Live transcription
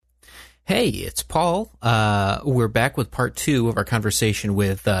Hey, it's Paul. We're back with part 2 of our conversation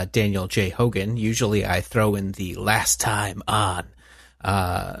with Daniel J. Hogan. Usually I throw in the last time on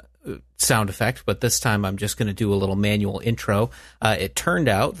sound effect, but this time I'm just going to do a little manual intro. It turned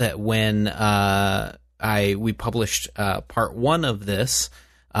out that when we published part 1 of this,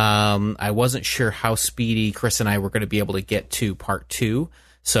 I wasn't sure how speedy Chris and I were going to be able to get to part 2.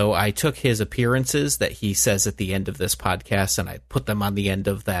 So I took his appearances that he says at the end of this podcast, and I put them on the end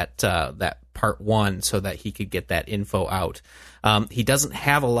of that part 1 so that he could get that info out. He doesn't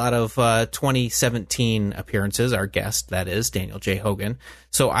have a lot of 2017 appearances, our guest, that is, Daniel J. Hogan.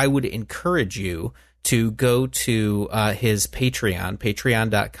 So I would encourage you to go to his Patreon,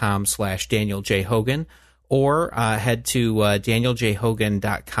 patreon.com/Daniel J. Hogan, or head to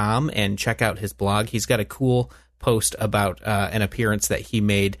danieljhogan.com and check out his blog. He's got a cool post about an appearance that he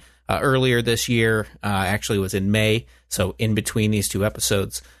made earlier this year. Actually, it was in May, so in between these two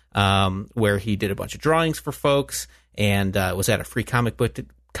episodes, where he did a bunch of drawings for folks and was at a free comic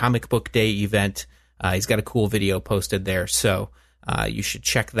book day event. He's got a cool video posted there, so you should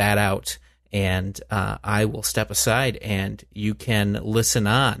check that out. And I will step aside, and you can listen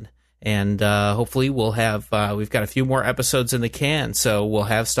on. And hopefully we'll have we've got a few more episodes in the can, so we'll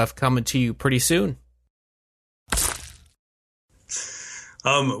have stuff coming to you pretty soon.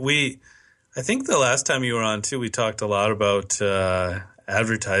 I think the last time you were on too, we talked a lot about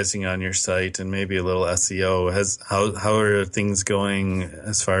advertising on your site and maybe a little SEO. How are things going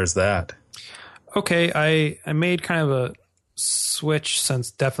as far as that? Okay, I made kind of a switch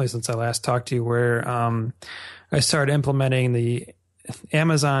since I last talked to you, where I started implementing the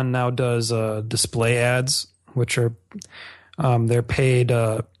Amazon now does display ads, which are they're paid.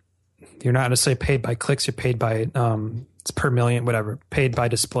 You're not necessarily paid by clicks. You're paid by it's per million, whatever, paid by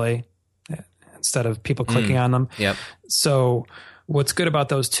display instead of people clicking on them. Yep. So what's good about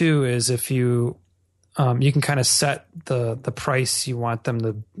those two is if you can kind of set the price you want them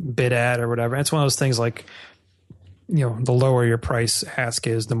to bid at or whatever. And it's one of those things like, the lower your price ask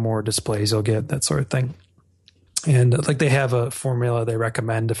is, the more displays you'll get, that sort of thing. And like they have a formula they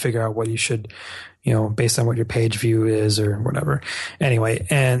recommend to figure out what you should, based on what your page view is or whatever. Anyway,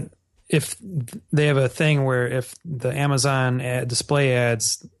 and if they have a thing where if the Amazon display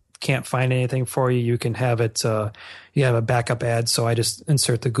ads can't find anything for you, you can have it, you have a backup ad. So I just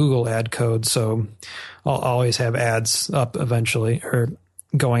insert the Google ad code. So I'll always have ads up eventually or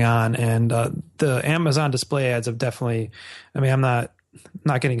going on. And the Amazon display ads have definitely, I'm not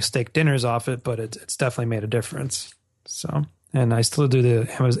getting steak dinners off it, but it's definitely made a difference. So, and I still do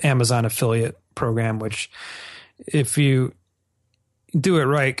the Amazon affiliate program, which if you do it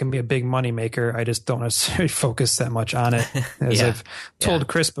right, can be a big money maker. I just don't necessarily focus that much on it. As I've told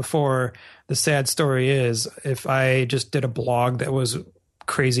Chris before, the sad story is if I just did a blog that was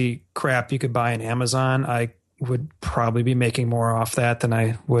crazy crap you could buy on Amazon, I would probably be making more off that than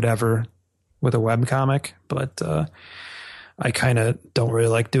I would ever with a webcomic. But I kind of don't really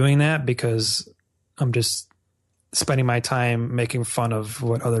like doing that because I'm just spending my time making fun of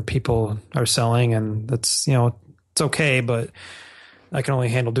what other people are selling. And that's, it's okay, but I can only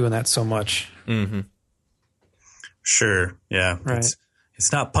handle doing that so much. Mm-hmm. Sure. Yeah. Right.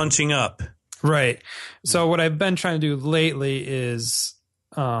 It's not punching up. Right. So what I've been trying to do lately is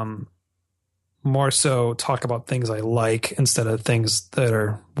more so talk about things I like instead of things that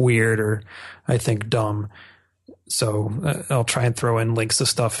are weird or I think dumb. So I'll try and throw in links to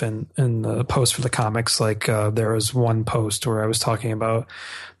stuff in the post for the comics. Like there was one post where I was talking about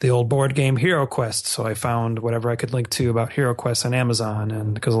the old board game Hero Quest. So I found whatever I could link to about Hero Quest on Amazon.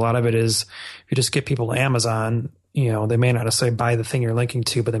 And because a lot of it is, if you just get people to Amazon, they may not necessarily buy the thing you're linking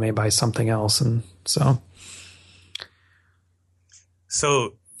to, but they may buy something else. And so.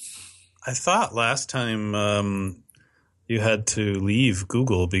 So I thought last time you had to leave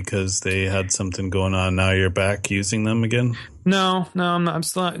Google because they had something going on. Now you're back using them again? No, I'm not. I'm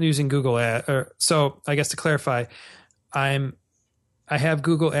still not using Google so I guess to clarify, I have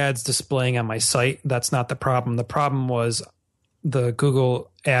Google Ads displaying on my site. That's not the problem. The problem was the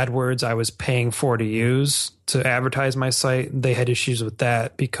Google AdWords I was paying for to use to advertise my site. They had issues with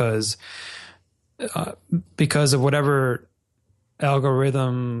that because of whatever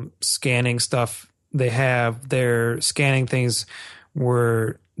algorithm scanning stuff they have. Their scanning things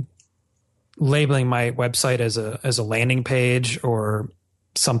were labeling my website as a landing page or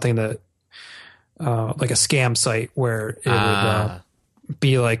something that like a scam site where it would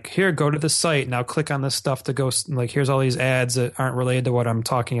be like, here, go to the site now, click on this stuff to go, like, here's all these ads that aren't related to what I'm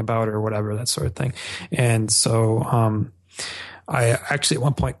talking about or whatever, that sort of thing. And so I actually at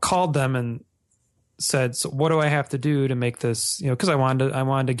one point called them and said, so what do I have to do to make this, you know, cause I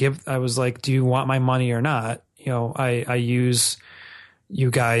wanted to give, I was like, do you want my money or not? You know, I use you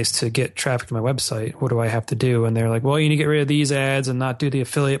guys to get traffic to my website. What do I have to do? And they're like, well, you need to get rid of these ads and not do the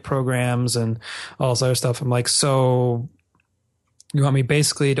affiliate programs and all this other stuff. I'm like, so you want me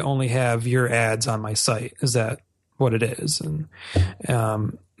basically to only have your ads on my site? Is that what it is? And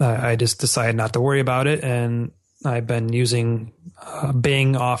I just decided not to worry about it. And I've been using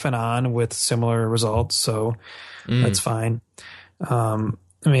Bing off and on with similar results. So that's fine. I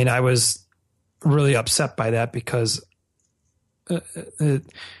mean, I was really upset by that because it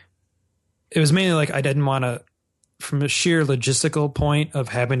was mainly like I didn't want to, from a sheer logistical point of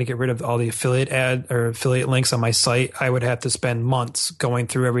having to get rid of all the affiliate ad or affiliate links on my site, I would have to spend months going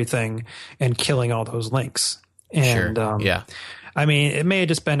through everything and killing all those links. And yeah, I mean, it may have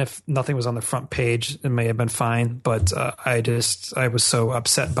just been if nothing was on the front page, it may have been fine. But I was so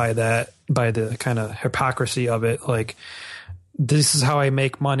upset by that, by the kind of hypocrisy of it. Like, this is how I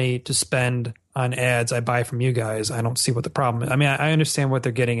make money to spend on ads I buy from you guys. I don't see what the problem is. I mean, I understand what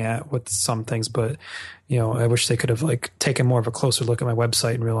they're getting at with some things, but you know, I wish they could have like taken more of a closer look at my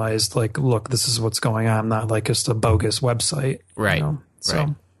website and realized like, look, this is what's going on. I'm not like just a bogus website. Right. You know? So, right.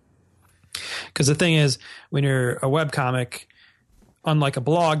 Because the thing is, when you're a webcomic, unlike a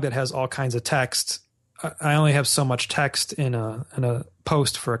blog that has all kinds of text, I only have so much text in a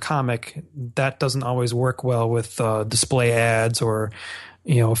post for a comic. That doesn't always work well with display ads or,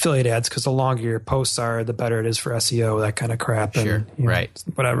 you know, affiliate ads, because the longer your posts are, the better it is for SEO, that kind of crap. Sure. And, you know, right.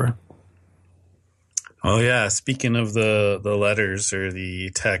 Whatever. Oh yeah. Speaking of the letters or the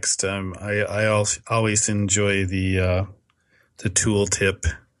text, I always enjoy the tooltip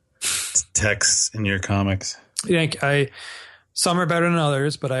texts in your comics. Yeah, some are better than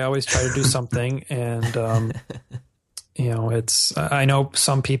others, but I always try to do something. And, you know, I know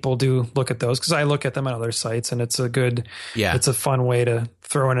some people do look at those because I look at them on other sites, and it's a fun way to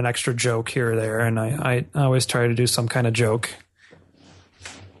throw in an extra joke here or there. And I always try to do some kind of joke.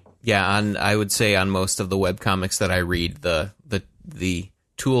 Yeah. I would say on most of the webcomics that I read, the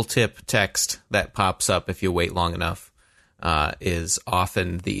tooltip text that pops up if you wait long enough is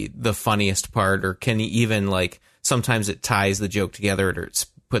often the funniest part, or can even like, sometimes it ties the joke together, or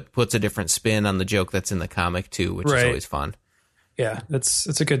puts a different spin on the joke that's in the comic too, which is always fun. Yeah,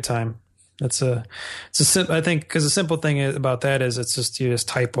 it's a good time. I think because the simple thing about that is it's just, you just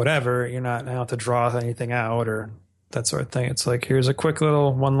type whatever. You're not have to draw anything out or that sort of thing. It's like, here's a quick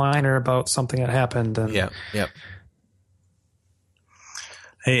little one-liner about something that happened. And Yep.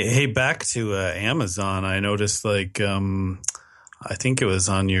 Hey, back to Amazon. I noticed like I think it was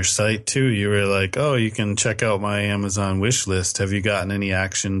on your site too. You were like, "Oh, you can check out my Amazon wish list." Have you gotten any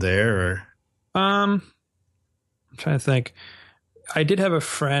action there? Or I'm trying to think. I did have a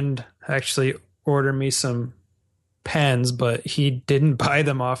friend actually order me some pens, but he didn't buy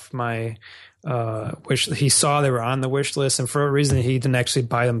them off my wish. He saw they were on the wish list, and for a reason, he didn't actually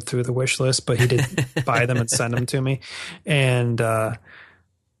buy them through the wish list, but he did buy them and send them to me. And yeah,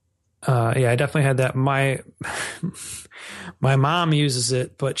 I definitely had that. My mom uses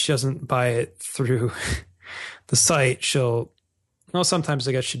it, but she doesn't buy it through the site. Sometimes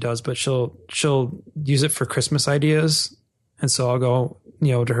I guess she does, but she'll use it for Christmas ideas. And so I'll go,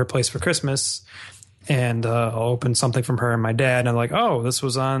 you know, to her place for Christmas, and I'll open something from her and my dad, and I'm like, "Oh, this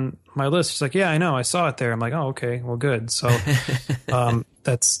was on my list." She's like, "Yeah, I know, I saw it there." I'm like, "Oh, okay, well, good." So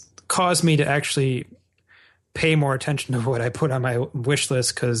that's caused me to actually pay more attention to what I put on my wish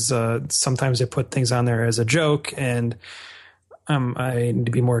list, because sometimes I put things on there as a joke, and I need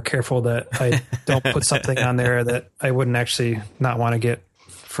to be more careful that I don't put something on there that I wouldn't actually not want to get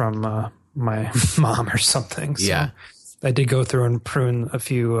from my mom or something. So yeah. I did go through and prune a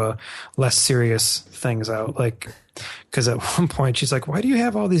few less serious things out, like, because at one point she's like, "Why do you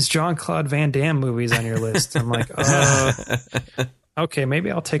have all these Jean-Claude Van Damme movies on your list?" I'm like, okay,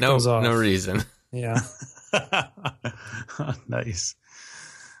 maybe I'll take those off. No reason. Yeah. Nice.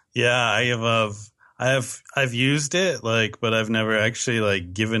 Yeah, I've used it, like, but I've never actually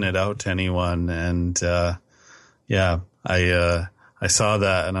like given it out to anyone. And yeah, I saw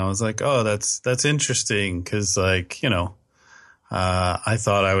that and I was like, "Oh, that's interesting," because like, you know, I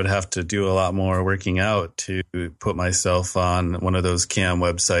thought I would have to do a lot more working out to put myself on one of those cam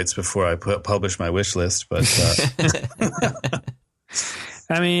websites before I publish my wish list. But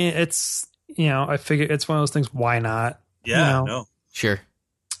I mean, it's, you know, I figure it's one of those things. Why not? Yeah, you know? no, sure.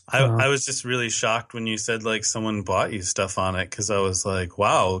 I was just really shocked when you said like someone bought you stuff on it, because I was like,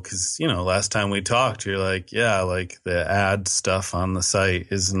 wow, because, you know, last time we talked, you're like, yeah, like the ad stuff on the site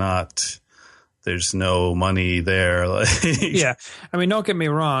is not there's no money there. Like, yeah. I mean, don't get me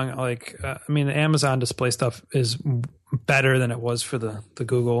wrong. Like, the Amazon display stuff is better than it was for the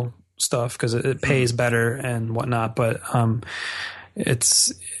Google stuff because it pays better and whatnot. But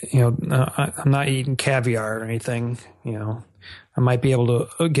it's, I'm not eating caviar or anything. I might be able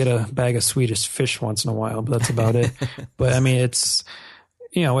to get a bag of Swedish fish once in a while, but that's about it. But I mean, it's,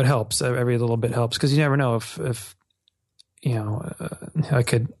 it helps. Every little bit helps because you never know if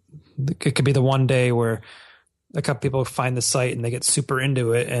it could be the one day where a couple people find the site and they get super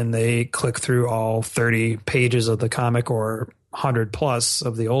into it and they click through all 30 pages of the comic or 100 plus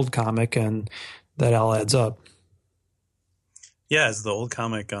of the old comic, and that all adds up. Yeah, is the old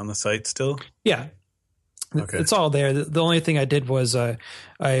comic on the site still? Yeah. Okay. It's all there. The only thing I did was I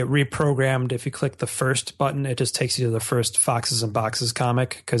reprogrammed. If you click the first button, it just takes you to the first Foxes and Boxes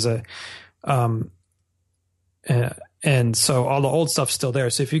comic because and so all the old stuff's still there.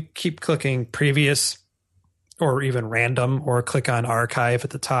 So if you keep clicking previous or even random or click on archive at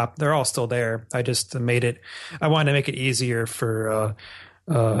the top, they're all still there. I just I wanted to make it easier for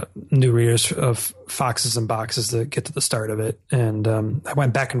new readers of Foxes and Boxes to get to the start of it. And I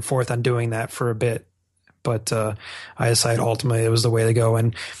went back and forth on doing that for a bit, but I decided ultimately it was the way to go.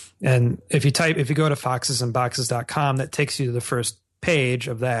 And if you go to foxesandboxes.com, that takes you to the first page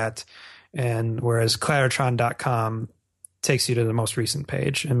of that. And whereas Clattertron.com takes you to the most recent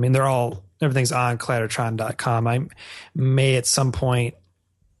page. I mean, everything's on Clattertron.com. I may at some point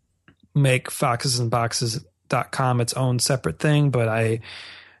make foxesandboxes.com its own separate thing, but I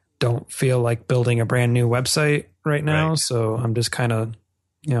don't feel like building a brand new website right now. Right. So I'm just kind of,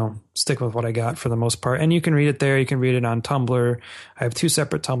 stick with what I got for the most part. And you can read it there. You can read it on Tumblr. I have 2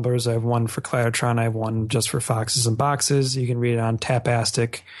 separate Tumblrs. I have one for Clattertron. I have one just for Foxes and Boxes. You can read it on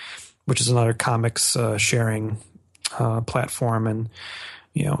Tapastic, which is another comics sharing platform. And,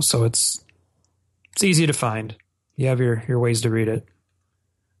 so it's easy to find. You have your ways to read it.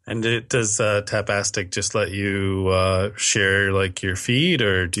 And does Tapastic just let you share like your feed,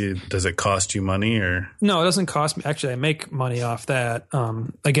 or does it cost you money? Or no, it doesn't cost me. Actually, I make money off that.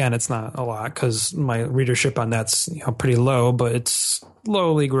 Again, it's not a lot because my readership on that's pretty low, but it's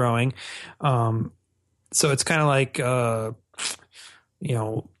slowly growing. So it's kind of like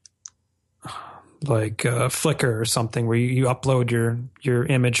like Flickr or something where you upload your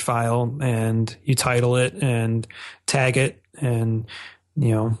image file and you title it and tag it and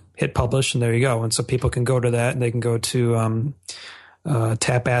hit publish, and there you go. And so people can go to that, and they can go to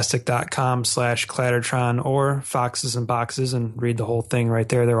tapastic.com/Clattertron or Foxes and Boxes and read the whole thing right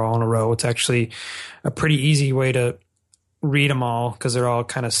there. They're all in a row. It's actually a pretty easy way to read them all because they're all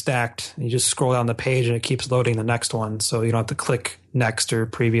kind of stacked. You just scroll down the page and it keeps loading the next one. So you don't have to click next or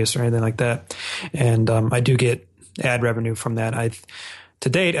previous or anything like that. And I do get ad revenue from that. To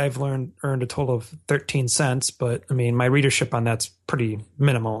date, I've earned a total of 13 cents, but I mean, my readership on that's pretty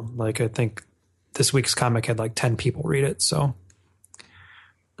minimal. Like I think this week's comic had like 10 people read it. So,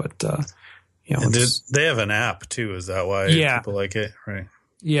 but and they have an app too. Is that why people like it? Right.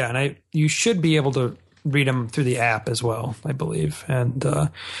 Yeah. And you should be able to read them through the app as well, I believe. And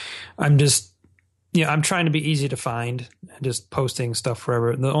I'm just, I'm trying to be easy to find and just posting stuff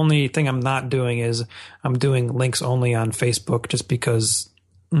forever. The only thing I'm not doing is I'm doing links only on Facebook just because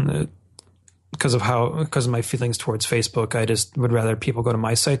of my feelings towards Facebook. I just would rather people go to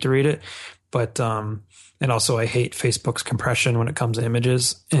my site to read it. But, and also I hate Facebook's compression when it comes to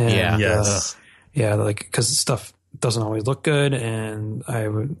images. And, like, cause stuff doesn't always look good. And I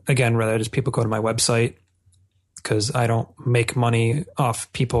would, again, rather just people go to my website because I don't make money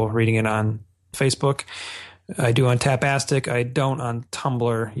off people reading it on Facebook. I do on Tapastic. I don't on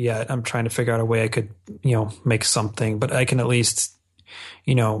Tumblr yet. I'm trying to figure out a way I could, make something, but I can at least,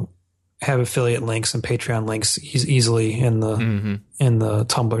 have affiliate links and Patreon links easily in the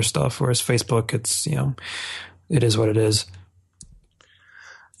Tumblr stuff. Whereas Facebook, it's, it is what it is.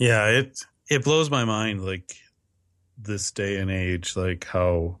 Yeah. It blows my mind. Like this day and age, like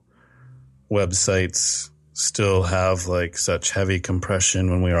how websites still have like such heavy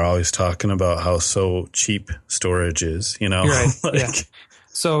compression when we are always talking about how so cheap storage is, Right. Yeah.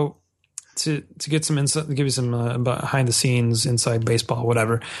 So to get some insight, to give you some behind the scenes inside baseball,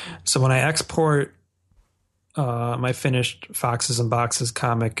 whatever. So when I export my finished Foxes and Boxes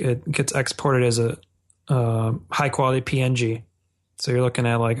comic, it gets exported as a high quality PNG. So you're looking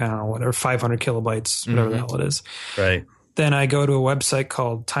at like, I don't know, whatever, 500 kilobytes, whatever the hell it is. Right. Then I go to a website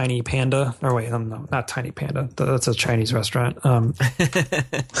called Tiny Panda. Or wait, no, not Tiny Panda. That's a Chinese restaurant.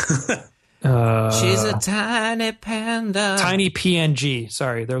 She's a tiny panda. Tiny PNG.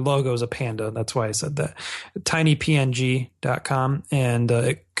 Sorry, their logo is a panda. That's why I said that. tinypng.com. And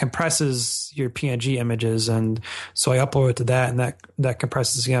it compresses your PNG images. And so I upload it to that, and that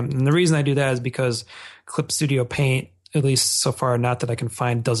compresses again. And the reason I do that is because Clip Studio Paint, at least so far, not that I can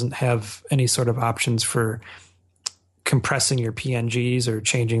find, doesn't have any sort of options for compressing your PNGs or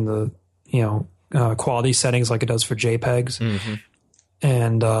changing the, quality settings like it does for JPEGs. Mm-hmm.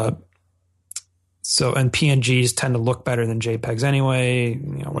 And, and PNGs tend to look better than JPEGs anyway,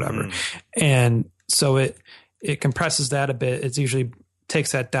 whatever. And so it compresses that a bit. It usually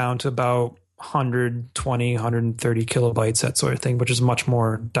takes that down to about 120, 130 kilobytes, that sort of thing, which is much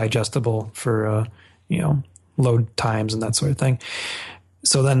more digestible for, load times and that sort of thing.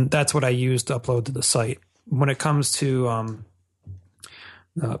 So then that's what I use to upload to the site. When it comes to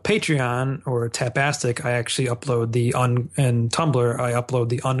Patreon or Tapastic, I actually upload and Tumblr, I upload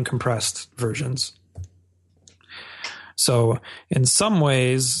the uncompressed versions. So in some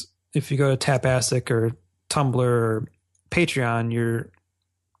ways, if you go to Tapastic or Tumblr or Patreon, you're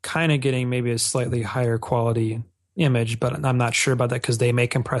kind of getting maybe a slightly higher quality image, but I'm not sure about that because they may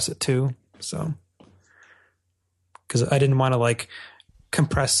compress it too. So, because I didn't want to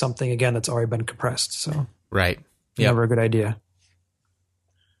compress something again that's already been compressed. So right, never a good idea.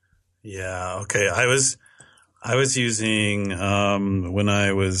 Yeah. Okay. I was using when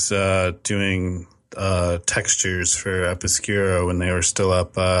I was doing textures for Episcuro when they were still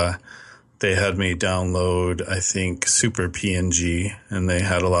up. They had me download, I think, Super PNG, and they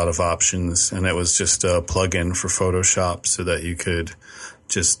had a lot of options, and it was just a plugin for Photoshop so that you could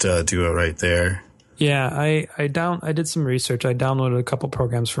just do it right there. Yeah, I did some research. I downloaded a couple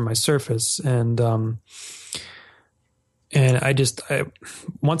programs for my Surface, and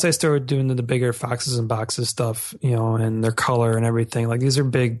once I started doing the bigger Foxes and Boxes stuff, and their color and everything, these are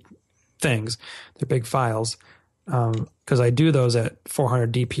big things. They're big files. Because I do those at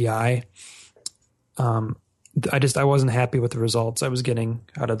 400 DPI. I wasn't happy with the results I was getting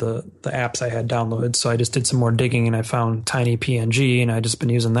out of the apps I had downloaded. So I just did some more digging, and I found Tiny PNG, and I've just been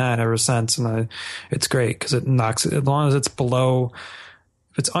using that ever since. And it's great because it knocks it, as long as it's below,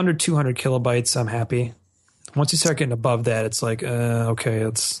 if it's under 200 kilobytes, I'm happy. Once you start getting above that, it's okay,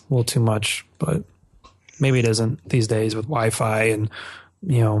 it's a little too much, but maybe it isn't these days with Wi-Fi and,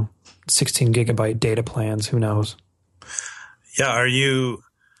 16 gigabyte data plans. Who knows? Yeah. Are you,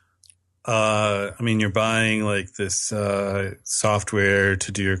 you're buying this software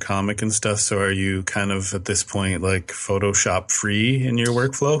to do your comic and stuff. So are you kind of at this point Photoshop free in your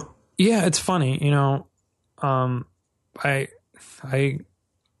workflow? Yeah, it's funny.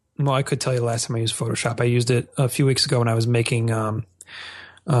 I could tell you the last time I used Photoshop. I used it a few weeks ago when I was making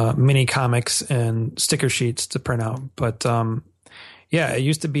mini comics and sticker sheets to print out. But yeah, it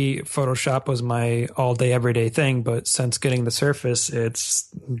used to be Photoshop was my all day, everyday thing. But since getting the Surface, it's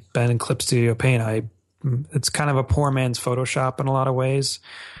been in Clip Studio Paint. It's kind of a poor man's Photoshop in a lot of ways.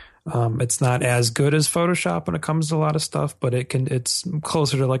 It's not as good as Photoshop when it comes to a lot of stuff, but it's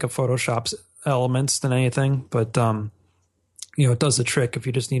closer to a Photoshop's elements than anything. But it does the trick. If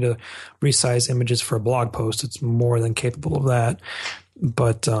you just need to resize images for a blog post, it's more than capable of that.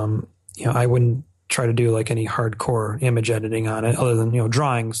 But I wouldn't try to do any hardcore image editing on it, other than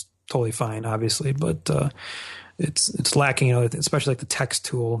drawing's totally fine, obviously. But it's lacking, especially the text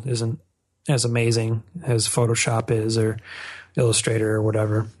tool isn't as amazing as Photoshop is or Illustrator or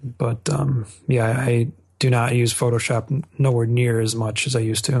whatever. But I do not use Photoshop nowhere near as much as I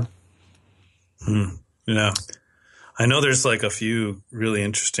used to. Yeah. I know there's a few really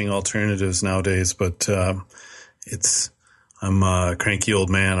interesting alternatives nowadays, but I'm a cranky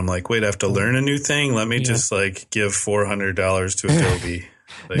old man. I'm wait, I have to learn a new thing. Let me just give $400 to Adobe.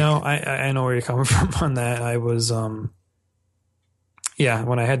 No, I know where you're coming from on that. I was, when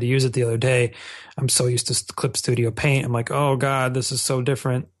I had to use it the other day, I'm so used to Clip Studio Paint. I'm oh God, this is so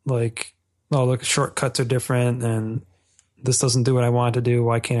different. All the shortcuts are different, and this doesn't do what I want to do.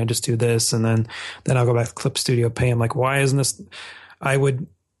 Why can't I just do this? And then I'll go back to Clip Studio Paint. I'm why isn't this? I would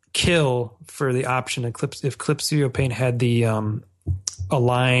kill for the option of if Clip Studio Paint had the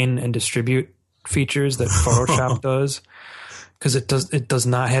align and distribute features that Photoshop does, because it does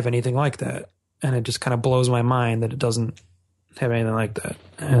not have anything like that, and it just kind of blows my mind that it doesn't have anything like that,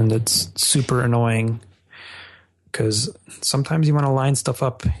 and it's super annoying because sometimes you want to line stuff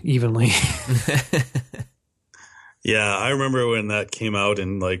up evenly. Yeah, I remember when that came out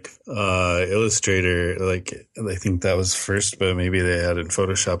in Illustrator, I think that was first, but maybe they had it in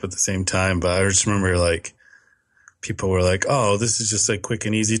Photoshop at the same time. But I just remember people were oh, this is just a quick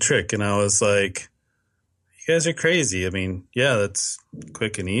and easy trick. And I was You guys are crazy. I mean, yeah, that's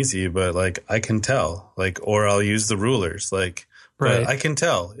quick and easy, but like I can tell, like, or I'll use the rulers, like, Right. but I can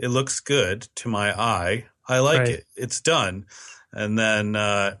tell it looks good to my eye. I like Right. it. It's done. And then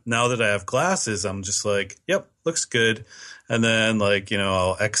now that I have glasses, I'm just like, yep, looks good. And then like,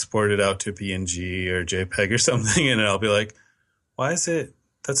 I'll export it out to PNG or JPEG or something, and I'll be like, why is it?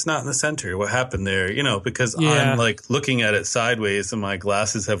 That's not in the center. What happened there? Because Yeah. I'm like looking at it sideways, and my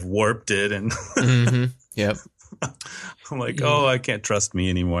glasses have warped it, and Mm-hmm. Yep. I'm like, oh, I can't trust me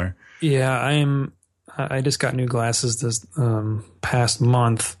anymore. Yeah, I just got new glasses this past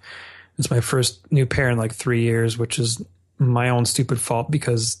month. It's my first new pair in like 3 years, which is my own stupid fault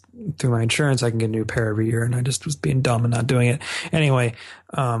because through my insurance I can get a new pair every year, and I just was being dumb and not doing it. Anyway,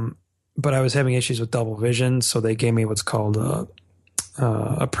 but I was having issues with double vision, so they gave me what's called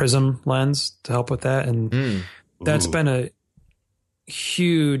a prism lens to help with that, and that's been a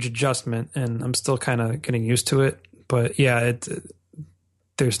huge adjustment, and I'm still kind of getting used to it. But yeah,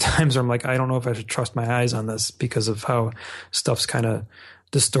 there's times where I'm like, I don't know if I should trust my eyes on this because of how stuff's kind of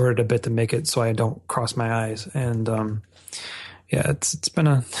distorted a bit to make it so I don't cross my eyes. And yeah, it's been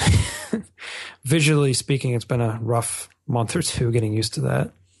a visually speaking, it's been a rough month or two getting used to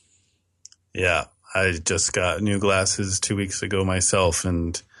that. Yeah, I just got new glasses 2 weeks ago myself,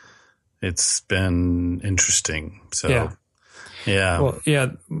 and it's been interesting. So yeah. Well, yeah,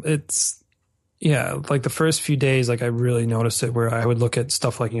 like the first few days, like I really noticed it where I would look at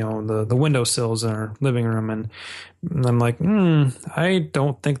stuff like, the windowsills in our living room, and I'm like, I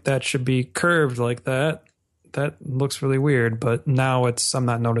don't think that should be curved like that. That looks really weird. But now I'm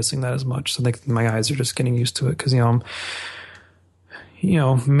not noticing that as much. So I think my eyes are just getting used to it because, I'm,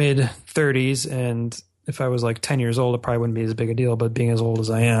 mid 30s, and if I was like 10 years old, it probably wouldn't be as big a deal. But being as old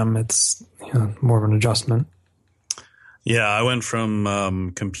as I am, it's more of an adjustment. Yeah, I went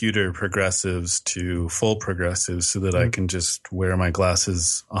from computer progressives to full progressives so that I can just wear my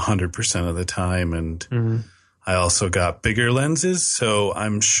glasses 100% of the time. And I also got bigger lenses, so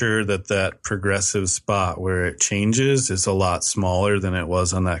I'm sure that progressive spot where it changes is a lot smaller than it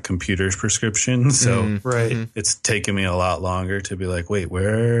was on that computer's prescription. So Right. It's taken me a lot longer to be like, wait,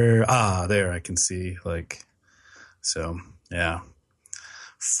 where? There I can see. Like, so yeah,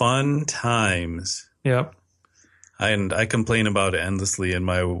 fun times. Yep. And I complain about it endlessly, and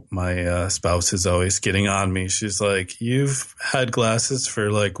my spouse is always getting on me. She's like, "You've had glasses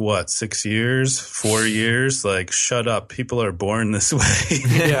for like what, 6 years, 4 years? Like, shut up! People are born this way."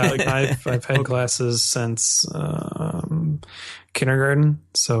 Yeah, like I've had glasses since kindergarten.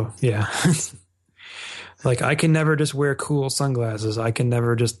 So yeah, like I can never just wear cool sunglasses. I can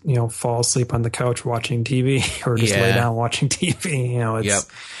never just fall asleep on the couch watching TV or just lay down watching TV. It's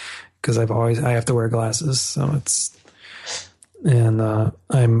because I have to wear glasses. So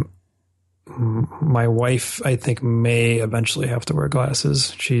my wife, I think, may eventually have to wear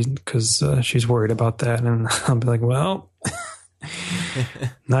glasses. Because she's worried about that, and I'll be like, well,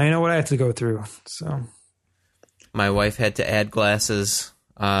 now you know what I have to go through. So My wife had to add glasses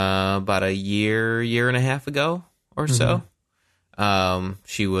about a year and a half ago or so.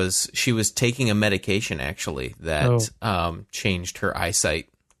 She was taking a medication actually that changed her eyesight.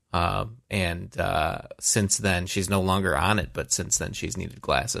 And since then she's no longer on it, but since then she's needed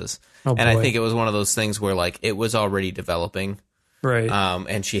glasses. And I think it was one of those things where like it was already developing. Right.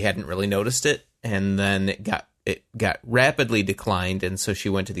 And she hadn't really noticed it. And then it got rapidly declined. And so she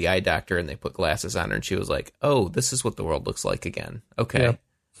went to the eye doctor and they put glasses on her and she was like, oh, this is what the world looks like again. Okay.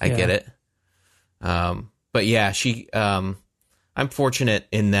 I get it. But yeah, I'm fortunate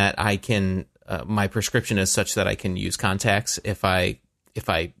in that I can, my prescription is such that I can use contacts if I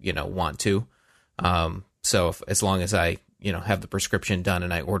want to. So as long as I, have the prescription done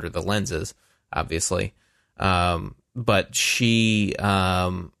and I order the lenses, obviously. But she,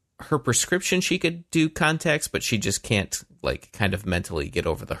 her prescription, she could do contacts, but she just can't like kind of mentally get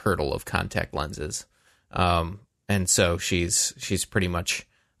over the hurdle of contact lenses. And so she's pretty much,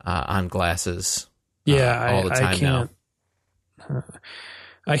 on glasses. All the time now.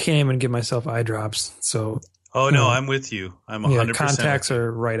 I can't even give myself eye drops. So, oh no, I'm with you. I'm 100%. Contacts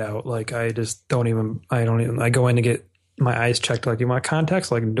are right out. Like I go in to get my eyes checked. Like, you want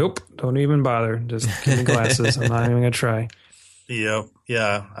contacts? Like, nope, don't even bother. Just give me glasses. I'm not even gonna try. Yep.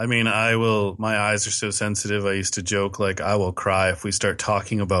 Yeah. I mean, my eyes are so sensitive. I used to joke like I will cry if we start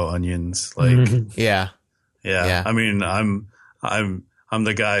talking about onions. Like, Yeah. I mean, I'm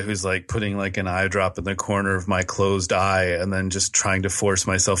the guy who's like putting like an eye drop in the corner of my closed eye and then just trying to force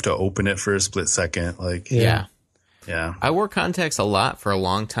myself to open it for a split second. Like, Yeah. Yeah. I wore contacts a lot for a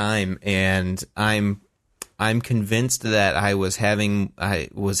long time, and I'm I'm convinced that I was having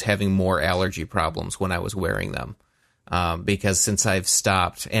more allergy problems when I was wearing them. Because since I've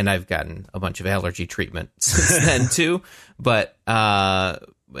stopped, and I've gotten a bunch of allergy treatment since then too, but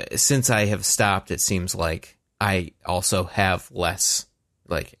since I have stopped, it seems like I also have less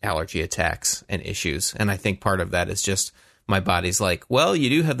like allergy attacks and issues. And I think part of that is just my body's like, well, you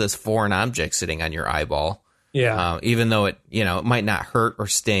do have this foreign object sitting on your eyeball. Yeah. Even though it might not hurt or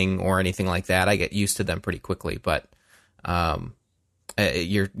sting or anything like that, I get used to them pretty quickly, but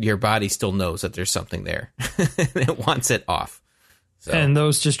your body still knows that there's something there. It wants it off. So. And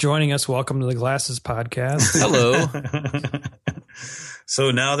those just joining us, welcome to the Glasses Podcast. Hello.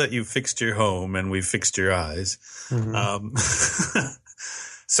 So now that you've fixed your home and we've fixed your eyes,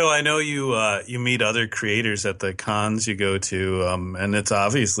 so I know you meet other creators at the cons you go to, and it's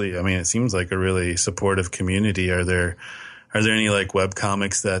obviously, I mean, it seems like a really supportive community. Are there any like web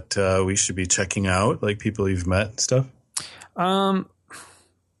comics that we should be checking out, like people you've met and stuff?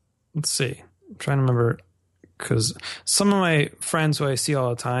 Let's see. I'm trying to remember, because some of my friends who I see all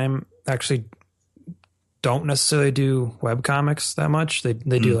the time actually don't necessarily do web comics that much. They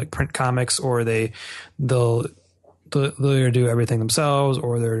do like print comics, or they'll either do everything themselves,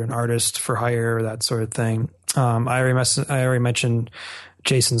 or they're an artist for hire, that sort of thing. I already mentioned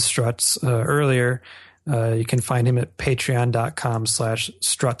Jason Strutz earlier. You can find him at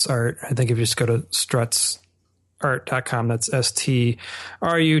patreon.com/strutzart. I think if you just go to strutzart.com, that's STRUTZ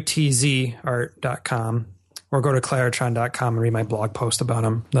art.com, or go to claritron.com and read my blog post about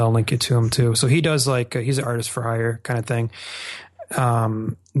him. They'll link you to him too. So he does like, he's an artist for hire kind of thing.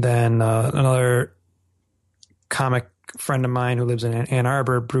 Then another comic friend of mine who lives in Ann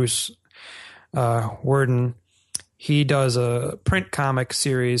Arbor, Bruce Worden, he does a print comic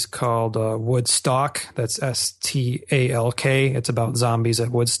series called Woodstock. That's STALK. It's about zombies at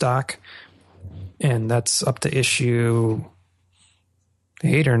Woodstock. And that's up to issue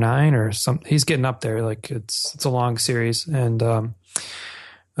 8 or 9 or something. He's getting up there. Like it's a long series. And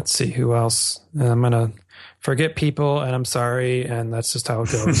let's see who else. I'm going to forget people, and I'm sorry. And that's just how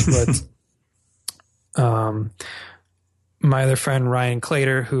it goes. But my other friend, Ryan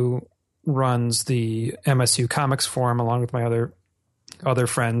Clater, who runs the MSU Comics Forum, along with my other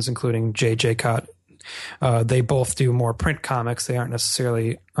friends, including Jay Jaycott. They both do more print comics. They aren't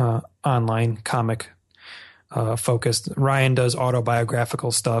necessarily online comic focused. Ryan does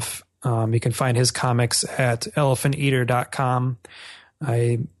autobiographical stuff. You can find his comics at elephanteater.com.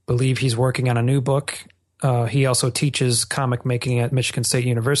 I believe he's working on a new book. He also teaches comic making at Michigan State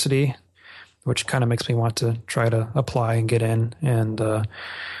University, which kind of makes me want to try to apply and get in and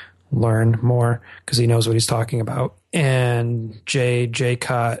learn more, because he knows what he's talking about. And Jay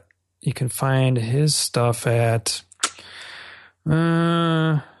Jaycott, you can find his stuff at, give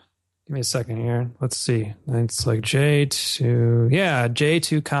me a second here. Let's see. It's like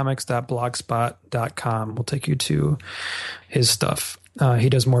j2comics.blogspot.com will take you to his stuff. He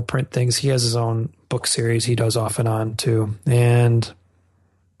does more print things. He has his own book series he does off and on too. And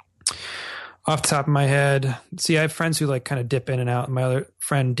off the top of my head, see, I have friends who like kind of dip in and out. My other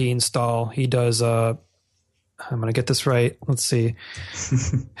friend, Dean Stahl, he does, I'm going to get this right. Let's see.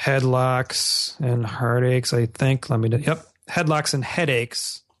 Headlocks and Heartaches, I think. Yep. Headlocks and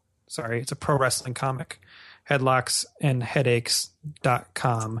Headaches. Sorry, it's a pro wrestling comic.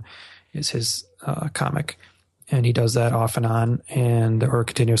 Headlocksandheadaches.com is his comic. And he does that off and on, or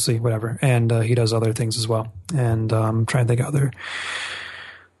continuously, whatever. And he does other things as well. And I'm trying to think of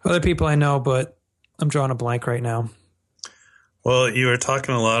other people I know, but I'm drawing a blank right now. Well, you were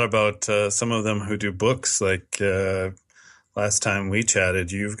talking a lot about some of them who do books. Like last time we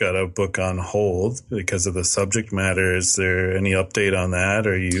chatted, you've got a book on hold because of the subject matter. Is there any update on that,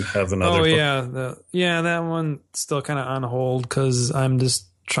 or you have another book? Yeah, that one's still kind of on hold because I'm just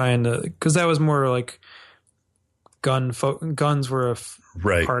trying to, because that was more like guns were a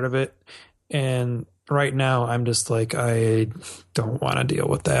part of it. And right now I'm just like, I don't want to deal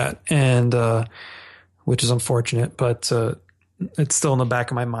with that. And, which is unfortunate, but, it's still in the back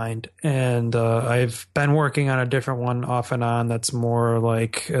of my mind. And, I've been working on a different one off and on. That's more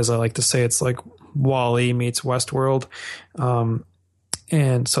like, as I like to say, it's like WALL-E meets Westworld. And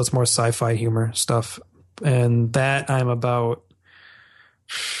so it's more sci-fi humor stuff. And that I'm about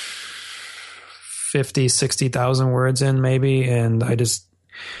 60,000 words in maybe. And I just,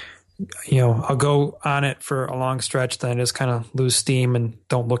 I'll go on it for a long stretch, then I just kind of lose steam and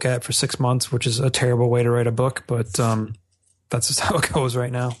don't look at it for 6 months, which is a terrible way to write a book, but that's just how it goes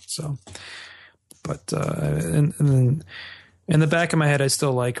right now. So, but and then in the back of my head, I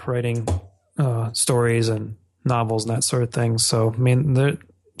still like writing stories and novels and that sort of thing. So, I mean,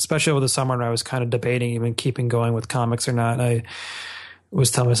 especially over the summer when I was kind of debating even keeping going with comics or not. I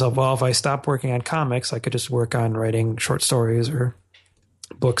was telling myself, well, if I stop working on comics, I could just work on writing short stories or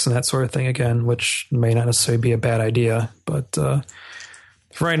books and that sort of thing again, which may not necessarily be a bad idea. But for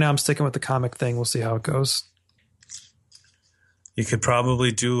right now, I'm sticking with the comic thing. We'll see how it goes. You could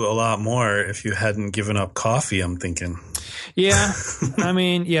probably do a lot more if you hadn't given up coffee, I'm thinking. Yeah. I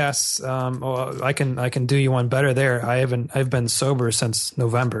mean, yes. Well, I can do you one better there. I've been sober since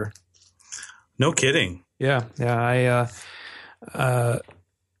November. No kidding. Yeah. Yeah.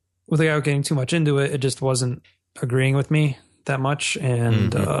 Without getting too much into it, it just wasn't agreeing with me that much.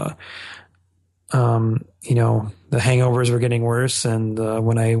 And, you know, the hangovers were getting worse. And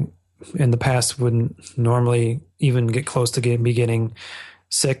when I, in the past, wouldn't normally even get close to getting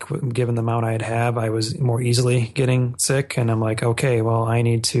sick, given the amount I'd have, I was more easily getting sick. And I'm like, okay, well, I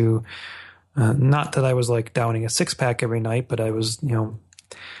need to, not that I was like downing a 6-pack every night, but I was, you know,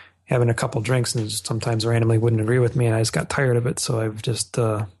 having a couple drinks and just sometimes randomly wouldn't agree with me. And I just got tired of it. So I've just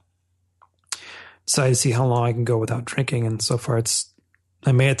decided to see how long I can go without drinking. And so far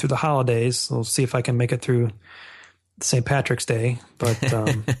I made it through the holidays. We'll see if I can make it through St. Patrick's Day. But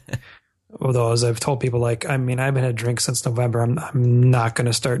although, as I've told people, like, I mean, I haven't had a drink since November. I'm not going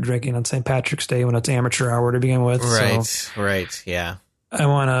to start drinking on St. Patrick's Day when it's amateur hour to begin with. Right, so right, yeah. I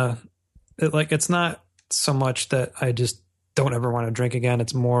want to, it's not so much that I just don't ever want to drink again.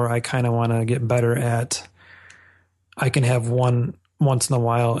 It's more I kind of want to get better at, I can have one once in a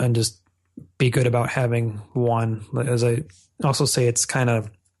while and just be good about having one. As I also say, it's kind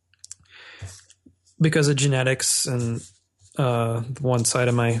of because of genetics and one side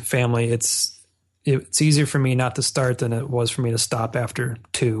of my family, it's easier for me not to start than it was for me to stop after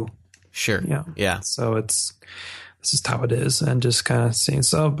 2. Sure. Yeah. So this is how it is, and just kind of seeing.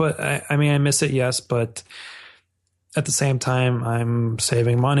 So, but I mean, I miss it, yes, but at the same time, I'm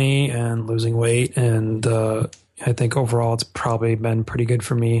saving money and losing weight, and I think overall it's probably been pretty good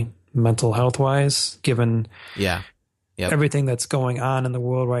for me mental health wise, given everything that's going on in the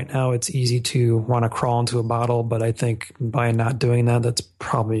world right now. It's easy to want to crawl into a bottle, but I think by not doing that, that's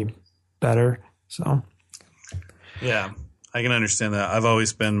probably better. So, yeah, I can understand that. I've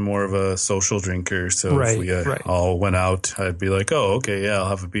always been more of a social drinker. So if we all went out, I'd be like, oh, okay, yeah, I'll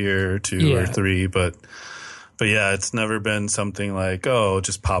have a beer or 2 or 3. But yeah, it's never been something like, oh,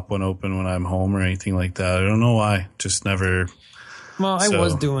 just pop one open when I'm home or anything like that. I don't know why. Just never. Well, I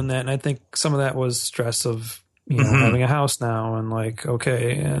was doing that, and I think some of that was stress of, you know, having a house now, and like,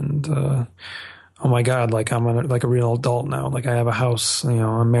 okay, and oh my God, like I'm like a real adult now. Like I have a house, you know,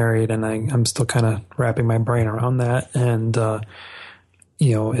 I'm married, and I'm still kind of wrapping my brain around that. And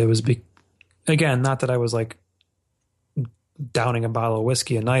you know, it was again, not that I was like downing a bottle of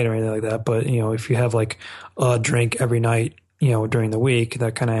whiskey a night or anything like that, but you know, if you have like a drink every night, you know, during the week,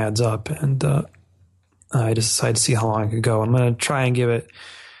 that kind of adds up. And I just decided to see how long I could go. I'm going to try and give it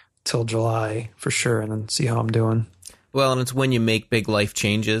till July for sure, and then see how I'm doing. Well, and it's when you make big life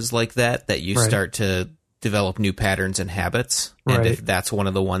changes like that you start to develop new patterns and habits. And if that's one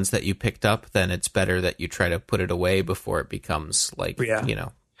of the ones that you picked up, then it's better that you try to put it away before it becomes like, you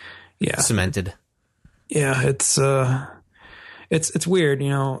know, cemented. Yeah, it's weird, you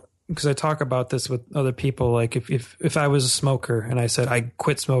know, because I talk about this with other people. Like if I was a smoker and I said I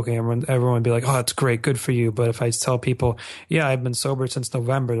quit smoking, everyone would be like, oh, that's great, good for you. But if I tell people, yeah, I've been sober since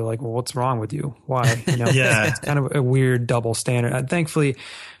November, they're like, well, what's wrong with you? Why? You know, it's kind of a weird double standard. And thankfully,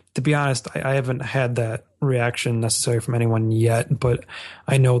 to be honest, I haven't had that reaction necessarily from anyone yet, but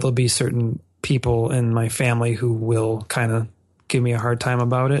I know there'll be certain people in my family who will kind of give me a hard time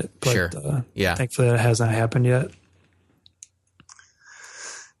about it. But thankfully that hasn't happened yet.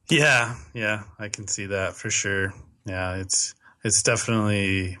 Yeah, I can see that for sure. Yeah, it's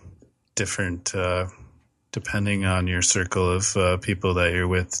definitely different depending on your circle of people that you're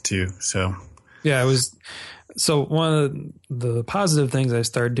with too. So yeah, it was. So one of the positive things I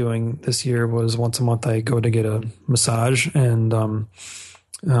started doing this year was once a month I go to get a massage, and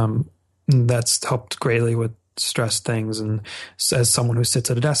that's helped greatly with stress things. And as someone who sits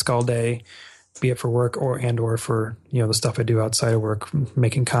at a desk all day, be it for work or for, you know, the stuff I do outside of work,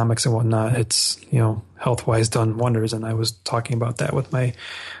 making comics and whatnot, it's, you know, health wise done wonders. And I was talking about that with my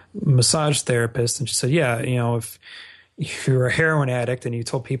massage therapist, and she said, yeah, you know, if you're a heroin addict and you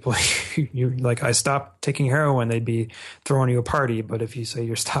told people you like, I stopped taking heroin, they'd be throwing you a party. But if you say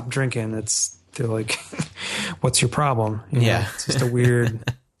you're stopped drinking, they're like, what's your problem? You know, it's just a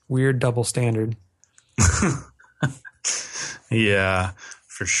weird double standard. Yeah,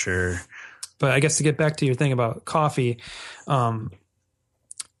 for sure. But I guess to get back to your thing about coffee, I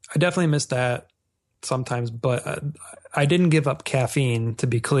definitely miss that. sometimes, but I didn't give up caffeine, to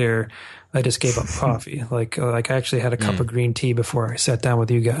be clear. I just gave up coffee. Like I actually had a cup of green tea before I sat down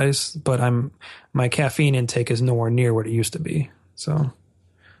with you guys, but my caffeine intake is nowhere near what it used to be. So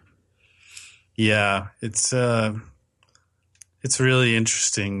yeah, it's really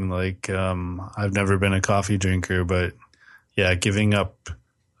interesting. Like, I've never been a coffee drinker, but yeah, giving up,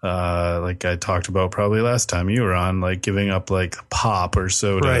 like I talked about probably last time you were on, like giving up like pop or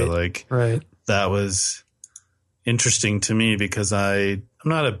soda, right. That was interesting to me because I'm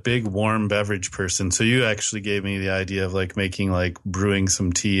not a big warm beverage person. So you actually gave me the idea of like making, like brewing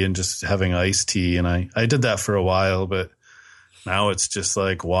some tea and just having iced tea. And I did that for a while, but now it's just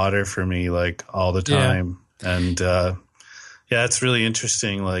like water for me, like all the time. Yeah. And, yeah, it's really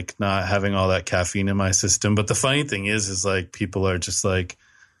interesting, like not having all that caffeine in my system. But the funny thing is like people are just like,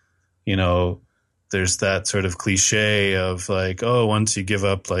 you know, there's that sort of cliche of like, oh, once you give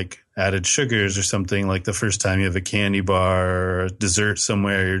up like added sugars or something, like the first time you have a candy bar or a dessert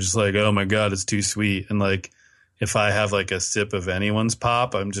somewhere, you're just like, oh my God, it's too sweet. And like, if I have like a sip of anyone's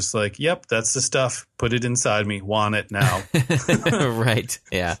pop, I'm just like, yep, that's the stuff. Put it inside me. Want it now. Right.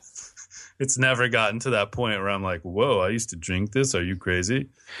 Yeah. It's never gotten to that point where I'm like, whoa, I used to drink this. Are you crazy?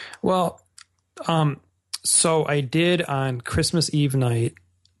 Well, so I did on Christmas Eve night,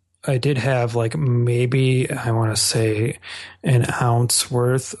 I did have like maybe, I want to say an ounce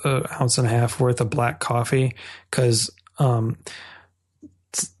and a half worth of black coffee. Cause, to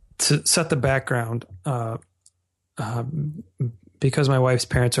set the background, because my wife's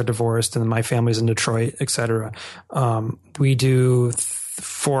parents are divorced and my family's in Detroit, etc. We do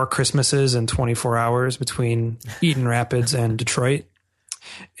 4 Christmases in 24 hours between Eaton Rapids and Detroit.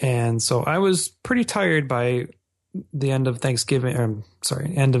 And so I was pretty tired by the end of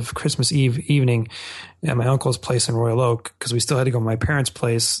end of Christmas Eve evening at my uncle's place in Royal Oak, because we still had to go to my parents'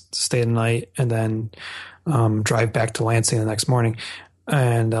 place to stay the night and then drive back to Lansing the next morning.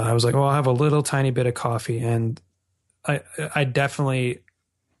 And I was like, well, I'll have a little tiny bit of coffee. And I definitely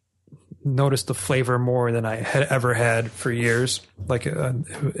noticed the flavor more than I had ever had for years. Like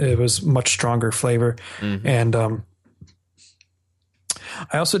it was much stronger flavor. Mm-hmm. And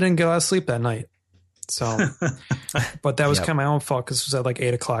I also didn't get a lot of sleep that night. So, but that was kind of my own fault because it was at like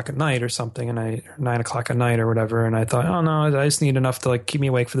 8 o'clock at night or something, or 9 o'clock at night or whatever. And I thought, oh no, I just need enough to like keep me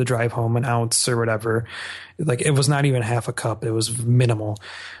awake for the drive home, an ounce or whatever. Like it was not even half a cup. It was minimal.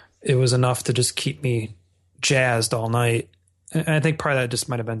 It was enough to just keep me jazzed all night. And I think part of that just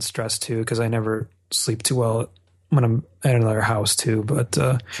might've been stress too, because I never sleep too well when I'm at another house too. But,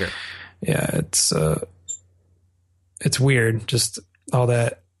 sure. Yeah, it's weird. Just all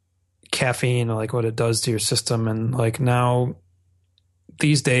that caffeine, like what it does to your system. And like now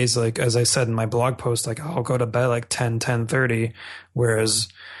these days, like as I said in my blog post, like I'll go to bed like 10:30, whereas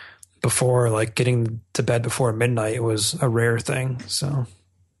before, like getting to bed before midnight was a rare thing. So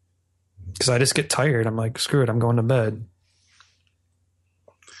because I just get tired, I'm like, screw it, I'm going to bed.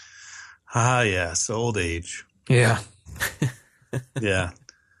 Ah, yes, old age. Yeah. Yeah.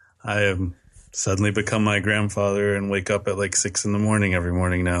 I have suddenly become my grandfather and wake up at like 6 a.m. every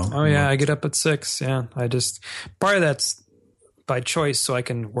morning now. Oh yeah, I get up at 6. Yeah, part of that's by choice, so I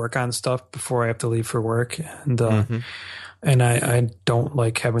can work on stuff before I have to leave for work, and and I don't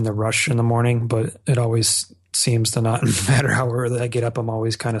like having the rush in the morning, but it always seems to not matter how early I get up. I'm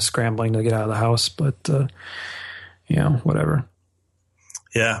always kind of scrambling to get out of the house, but whatever.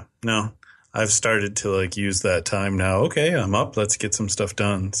 Yeah, no, I've started to like use that time now. Okay, I'm up. Let's get some stuff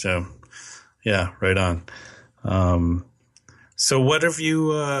done. So. Yeah, right on. So what have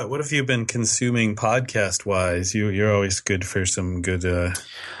you been consuming podcast wise? You're always good for some good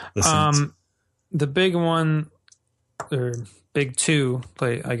listens. The big one, or big two,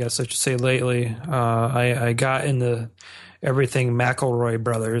 I guess I should say lately, I got into everything McElroy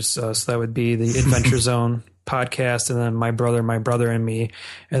Brothers. So that would be the Adventure Zone podcast, and then My Brother and Me,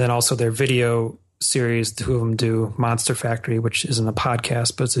 and then also their video series. 2 of them do Monster Factory, which isn't a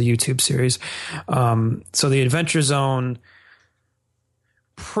podcast, but it's a YouTube series. So the Adventure Zone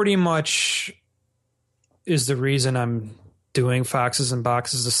pretty much is the reason I'm doing Foxes and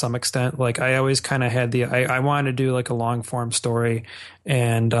Boxes to some extent. Like I always kind of had I wanted to do like a long form story,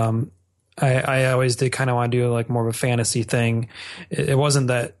 and I always did kind of want to do like more of a fantasy thing. It wasn't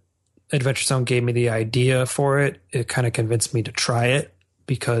that Adventure Zone gave me the idea for it. It kind of convinced me to try it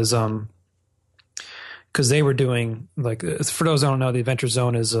because they were doing, like, for those who don't know, the Adventure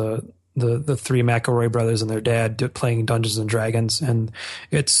Zone is the 3 McElroy brothers and their dad playing Dungeons and Dragons, and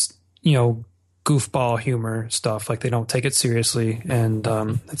it's goofball humor stuff. Like they don't take it seriously, and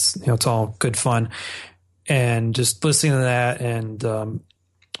it's it's all good fun. And just listening to that and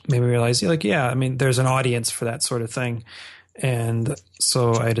made me realize, like, yeah, I mean, there's an audience for that sort of thing. And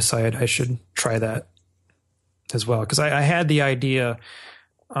so I decided I should try that as well. Because I had the idea,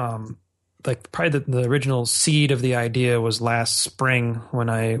 like probably the original seed of the idea was last spring when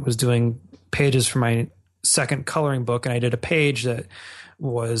I was doing pages for my second coloring book. And I did a page that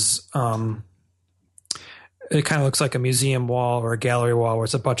was, it kind of looks like a museum wall or a gallery wall where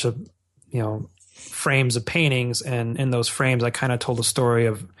it's a bunch of, frames of paintings. And in those frames, I kind of told a story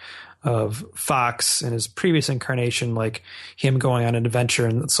of Fox in his previous incarnation, like him going on an adventure.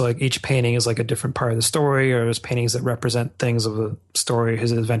 And so like each painting is like a different part of the story, or there's paintings that represent things of the story,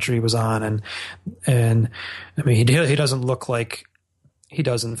 his adventure he was on. And I mean, he doesn't look like he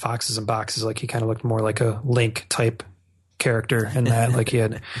does in Foxes and Boxes. Like he kind of looked more like a Link type character in that. Like he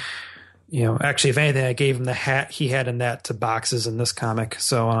had, actually, if anything, I gave him the hat he had in that to Boxes in this comic.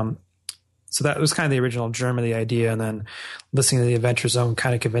 So that was kind of the original germ of the idea. And then listening to the Adventure Zone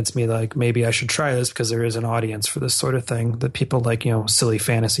kind of convinced me like maybe I should try this because there is an audience for this sort of thing, that people like, silly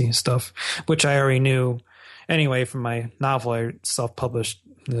fantasy stuff, which I already knew anyway from my novel I self-published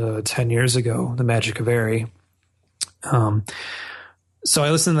 10 years ago, The Magic of Airy. So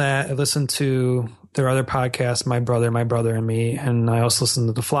I listened to that. I listened to their other podcasts, My Brother and Me. And I also listened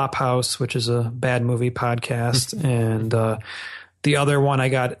to The Flophouse, which is a bad movie podcast. And, the other one I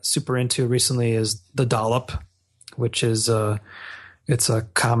got super into recently is The Dollop, which is it's a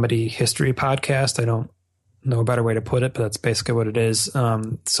comedy history podcast. I don't know a better way to put it, but that's basically what it is.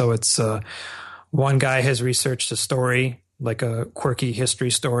 So it's one guy has researched a story, like a quirky history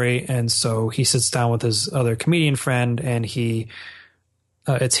story, and so he sits down with his other comedian friend, and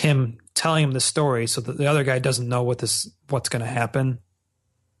it's him telling him the story, so that the other guy doesn't know what's going to happen.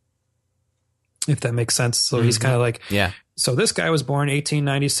 If that makes sense. So he's kind of like, yeah. So this guy was born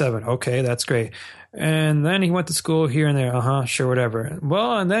 1897. Okay, that's great. And then he went to school here and there. Sure, whatever.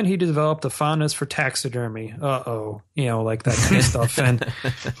 Well, and then he developed a fondness for taxidermy. Like that kind of stuff.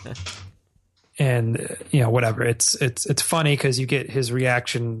 And whatever. It's funny because you get his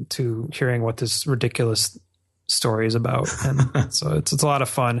reaction to hearing what this ridiculous story is about. And so it's a lot of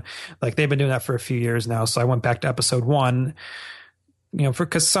fun. Like they've been doing that for a few years now. So I went back to episode 1.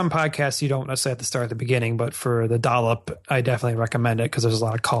 Because some podcasts you don't necessarily have to start at the beginning, but for The Dollop, I definitely recommend it because there's a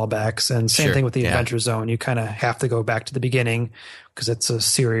lot of callbacks. And same thing with the Adventure Zone. You kind of have to go back to the beginning because it's a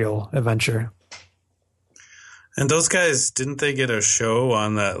serial adventure. And those guys, didn't they get a show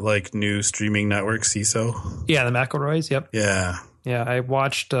on that like new streaming network, CISO? Yeah, the McElroys. Yep. Yeah. Yeah, I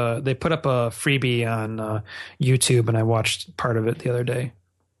watched. They put up a freebie on YouTube, and I watched part of it the other day.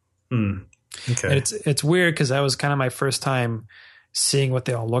 Okay. And it's weird because that was kind of my first time seeing what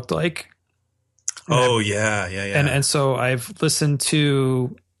they all looked like. Yeah. And so I've listened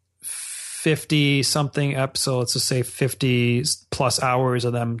to 50 something episodes, to say 50 plus hours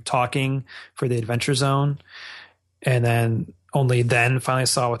of them talking for the Adventure Zone. And then only then finally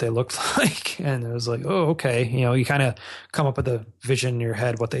saw what they looked like. And it was like, oh, okay. You kind of come up with a vision in your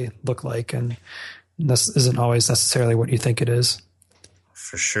head, what they look like. And this isn't always necessarily what you think it is.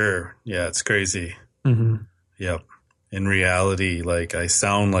 For sure. Yeah. It's crazy. Mm-hmm. Yep. In reality, like I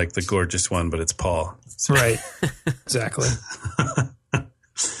sound like the gorgeous one, but it's Paul. So. Right. Exactly.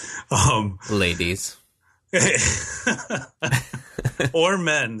 Ladies. Or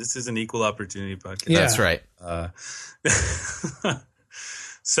men. This is an equal opportunity podcast. Yeah. That's right.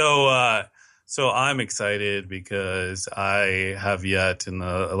 So I'm excited because I have yet in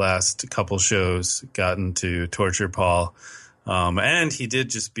the last couple shows gotten to torture Paul. And he did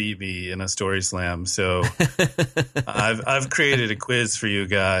just beat me in a story slam. So I've created a quiz for you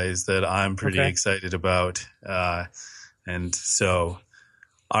guys that I'm pretty excited about. And so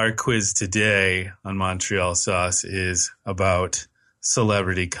our quiz today on Montreal Sauce is about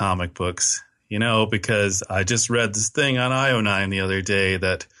celebrity comic books, because I just read this thing on IO9 the other day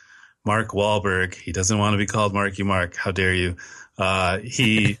that Mark Wahlberg, he doesn't want to be called Marky Mark. How dare you?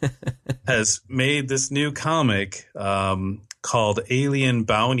 He has made this new comic, called Alien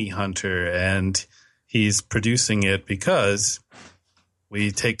Bounty Hunter, and he's producing it because we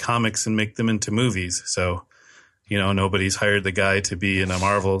take comics and make them into movies. So, nobody's hired the guy to be in a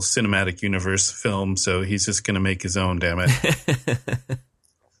Marvel Cinematic Universe film, so he's just going to make his own, damn it.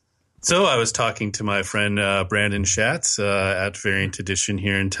 So I was talking to my friend Brandon Schatz at Variant Edition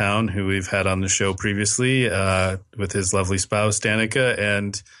here in town, who we've had on the show previously with his lovely spouse, Danica,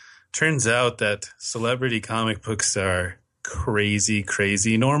 and turns out that celebrity comic books are crazy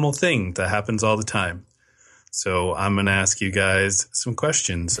normal thing that happens all the time. So I'm going to ask you guys some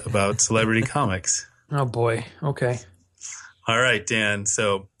questions about celebrity comics. Oh boy. Okay. All right, Dan.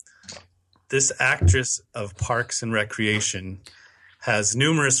 So this actress of Parks and Recreation has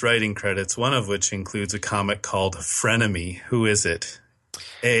numerous writing credits, one of which includes a comic called Frenemy. Who is it?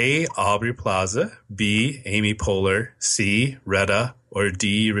 A. Aubrey Plaza, B. Amy Poehler, C. Retta, or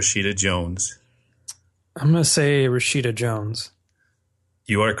D. Rashida Jones? I'm going to say Rashida Jones.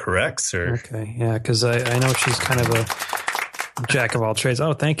 You are correct, sir. Okay, yeah, because I know she's kind of a jack of all trades.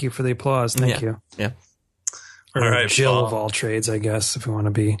 Oh, thank you for the applause. Thank you. Yeah. Or All right, Jill Paul. of all trades, I guess, if we want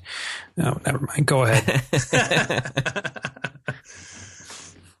to be. No, never mind. Go ahead.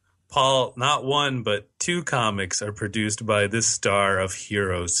 Paul, not one, but two comics are produced by this star of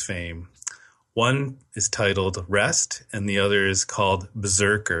Heroes fame. One is titled Rest, and the other is called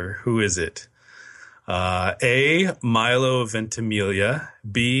Berserker. Who is it? A. Milo Ventimiglia,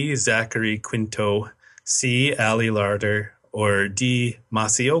 B. Zachary Quinto, C. Ali Larder, or D.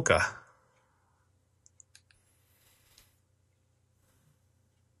 Masaoka?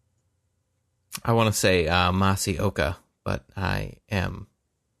 I want to say Masaoka, but I am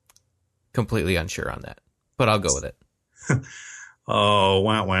completely unsure on that. But I'll go with it. Oh,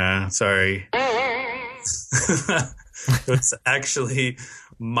 wah wah. Sorry. It's actually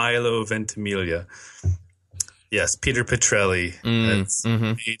Milo Ventimiglia. Yes, Peter Petrelli has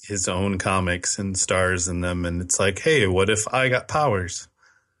made his own comics and stars in them. And it's like, hey, what if I got powers?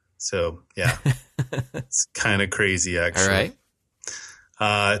 So, yeah, it's kind of crazy, actually.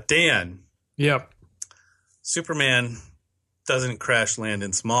 All right. Dan, Yep. Superman doesn't crash land in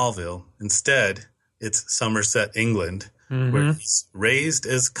Smallville. Instead, it's Somerset, England, where he's raised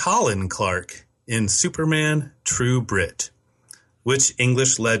as Colin Clark in Superman True Brit. Which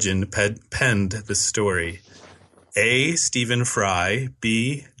English legend penned the story? A. Stephen Fry,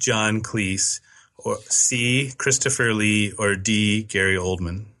 B. John Cleese, or C. Christopher Lee, or D. Gary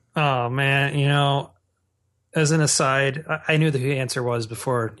Oldman? Oh, man. You know, as an aside, I knew the answer was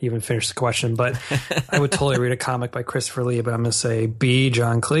before you even finished the question, but I would totally read a comic by Christopher Lee, but I'm going to say B.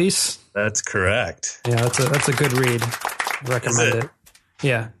 John Cleese. That's correct. Yeah, that's a good read. Recommend Is it?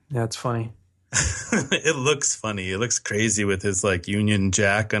 Yeah, it's funny. It looks funny. It looks crazy with his like Union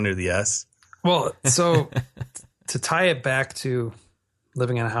Jack under the S. Well, so to tie it back to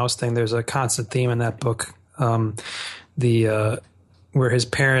living in a house thing, there's a constant theme in that book. Where his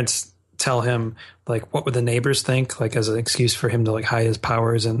parents tell him like, what would the neighbors think? Like as an excuse for him to like hide his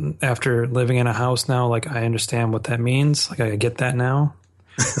powers. And after living in a house now, like I understand what that means. Like I get that now.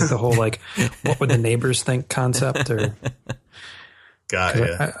 Like the whole like, what would the neighbors think concept? Or Got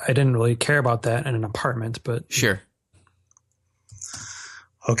ya. I didn't really care about that in an apartment, but Sure.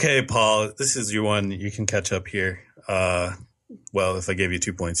 Okay, Paul, this is your one. You can catch up here. Well, if I gave you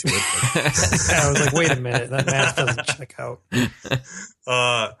 2 points, you would. I was like, wait a minute, that math doesn't check out.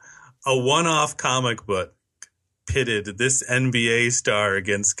 A one-off comic book pitted this NBA star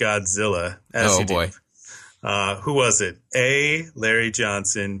against Godzilla. As Oh, you do. boy. Who was it? A. Larry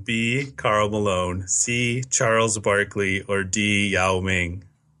Johnson, B. Karl Malone, C. Charles Barkley, or D. Yao Ming?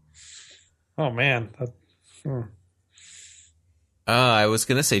 Oh man, I was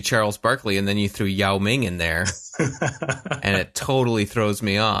going to say Charles Barkley, and then you threw Yao Ming in there, and it totally throws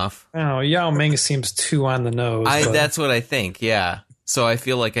me off. oh, Yao Ming seems too on the nose. but- That's what I think, yeah. So I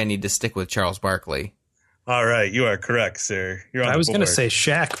feel like I need to stick with Charles Barkley. All right, you are correct, sir. You're on I the was going to board. say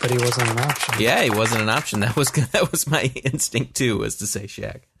Shaq, but he wasn't an option. Yeah, he wasn't an option. That was my instinct, too, was to say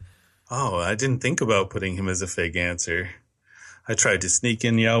Shaq. Oh, I didn't think about putting him as a fake answer. I tried to sneak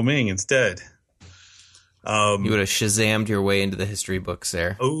in Yao Ming instead. You would have Shazammed your way into the history books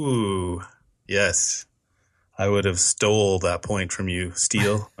there. Ooh, yes. I would have stole that point from you.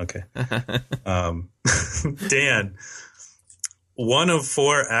 Steal? Okay. Dan, one of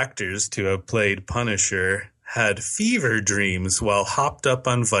 4 actors to have played Punisher had fever dreams while hopped up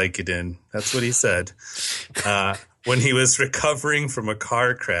on Vicodin. That's what he said. When he was recovering from a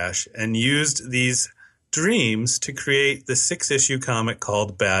car crash, and used these dreams to create the 6-issue comic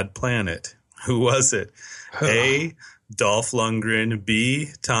called Bad Planet. Who was it? A. Dolph Lundgren, B.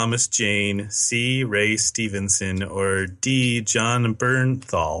 Thomas Jane, C. Ray Stevenson, or D. John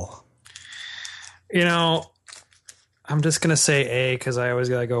Bernthal? You know, I'm just going to say A because I always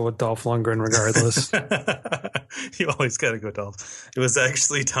got to go with Dolph Lundgren regardless. You always got to go Dolph. It was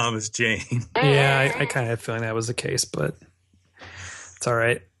actually Thomas Jane. Yeah, I kind of had a feeling that was the case, but it's all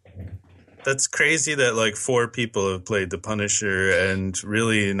right. That's crazy that like 4 people have played the Punisher and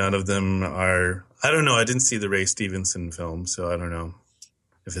really none of them are. I don't know. I didn't see the Ray Stevenson film, so I don't know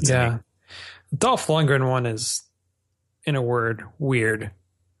if it's Yeah. any. Dolph Lundgren one is, in a word, weird.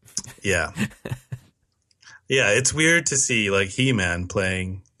 Yeah. Yeah, it's weird to see like He-Man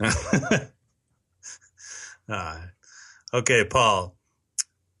playing. Okay, Paul.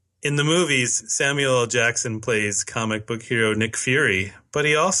 In the movies, Samuel L. Jackson plays comic book hero Nick Fury, but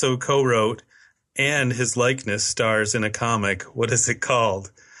he also co-wrote and his likeness stars in a comic. What is it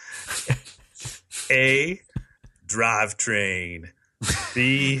called? A. Drivetrain.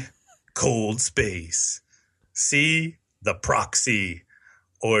 B. Cold Space. C. The Proxy.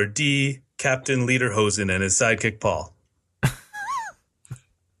 Or D. Captain Lederhosen and his sidekick Paul.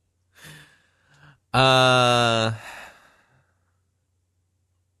 I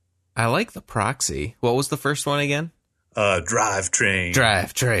like The Proxy. What was the first one again? Drivetrain.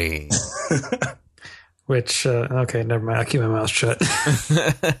 Drivetrain. Which, okay, never mind. I'll keep my mouth shut.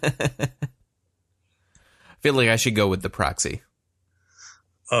 I feel like I should go with The Proxy.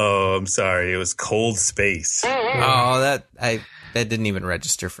 Oh, I'm sorry. It was Cold Space. Oh, that didn't even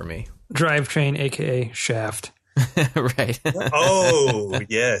register for me. Drivetrain, a.k.a. Shaft. Right. Oh,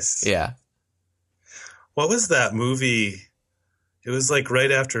 yes. Yeah. What was that movie? It was like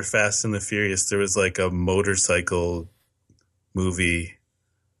right after Fast and the Furious. There was like a motorcycle movie.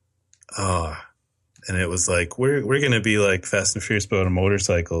 Oh, and it was like, we're going to be like Fast and Furious, but on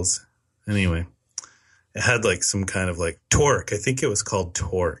motorcycles. Anyway, it had like some kind of like Torque. I think it was called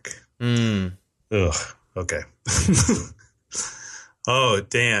Torque. Mm. Ugh. Okay. Oh,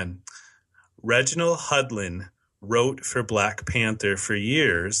 Dan. Reginald Hudlin wrote for Black Panther for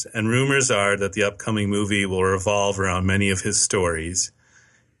years, and rumors are that the upcoming movie will revolve around many of his stories.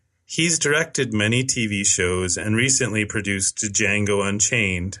 He's directed many TV shows and recently produced Django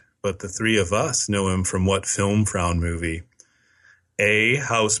Unchained, but the three of us know him from what Film Frown movie? A.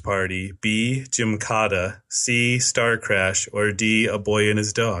 House Party, B. Gymkata, C. Star Crash, or D. A Boy and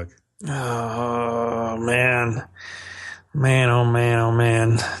His Dog? Oh, man. Man, oh, man, oh,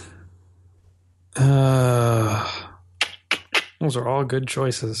 man. Those are all good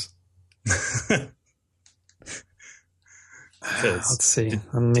choices. Let's see.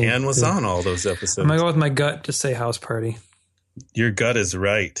 Dan was on all those episodes. I'm going to go with my gut to say House Party. Your gut is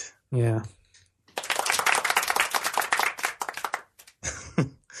right. Yeah.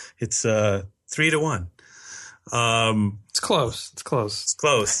 It's 3-1. It's close. It's close. It's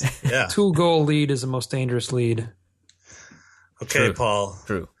close. Yeah. 2-goal lead is the most dangerous lead. Okay, True. Paul.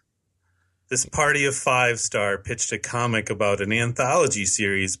 True. This Party of Five star pitched a comic about an anthology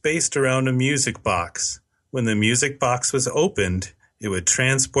series based around a music box. When the music box was opened, it would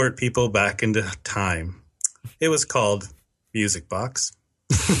transport people back into time. It was called Music Box.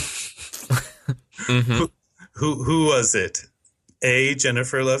 Mm-hmm. Who was it? A.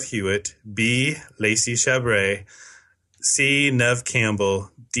 Jennifer Love Hewitt. B. Lacey Chabray. C. Neve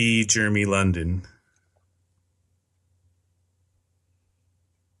Campbell. D. Jeremy London.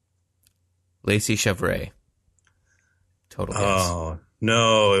 Lacey Chabray. Total guess. Oh,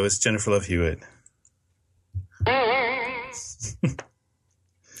 no, it was Jennifer Love Hewitt.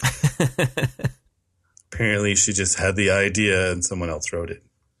 Apparently, she just had the idea and someone else wrote it.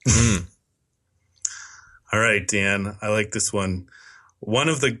 All right, Dan, I like this one. One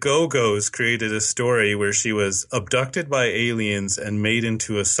of the Go-Go's created a story where she was abducted by aliens and made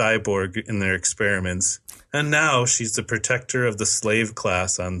into a cyborg in their experiments. And now she's the protector of the slave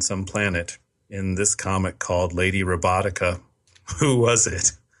class on some planet in this comic called Lady Robotica. Who was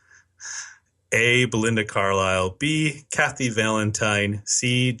it? A. Belinda Carlisle. B. Kathy Valentine.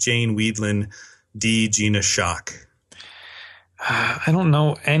 C. Jane Weedlin. D. Gina Shock. I don't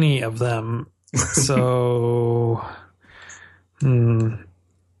know any of them. So, the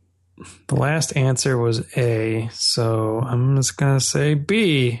last answer was A. So I'm just going to say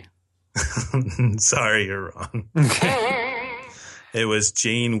B. Sorry, you're wrong. Okay. It was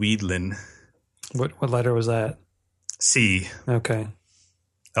Jane Weedlin. What letter was that? C. Okay.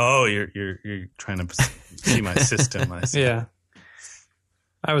 Oh, you're trying to see my system. I see. Yeah.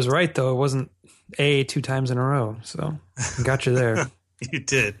 I was right, though. It wasn't A 2 times in a row. So I got you there. You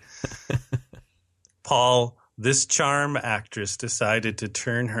did. Paul, this charm actress decided to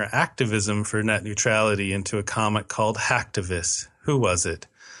turn her activism for net neutrality into a comic called Hacktivist. Who was it?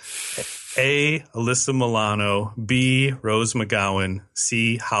 A. Alyssa Milano. B. Rose McGowan.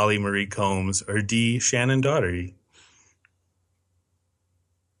 C. Holly Marie Combs. Or D. Shannon Daugherty.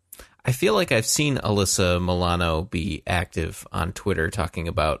 I feel like I've seen Alyssa Milano be active on Twitter talking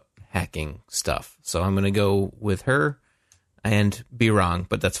about hacking stuff. So I'm going to go with her and be wrong,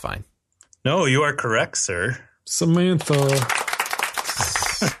 but that's fine. No, you are correct, sir. Samantha.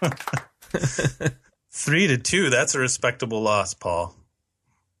 3-2. That's a respectable loss, Paul.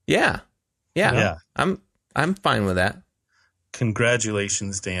 Yeah. I'm fine with that.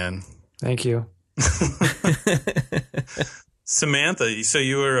 Congratulations, Dan. Thank you. Samantha, so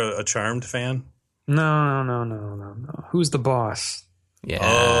you were a Charmed fan? No. Who's the boss?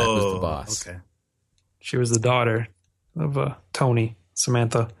 Yeah, who's the boss? Okay. She was the daughter of Tony,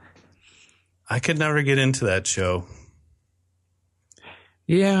 Samantha. I could never get into that show.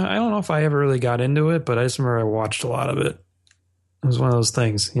 Yeah, I don't know if I ever really got into it, but I just remember I watched a lot of it. It was one of those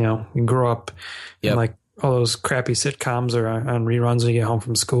things, you grow up and like all those crappy sitcoms are on reruns when you get home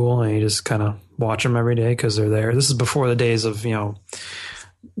from school and you just kind of watch them every day because they're there. This is before the days of,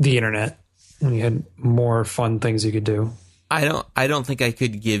 the internet when you had more fun things you could do. I don't think I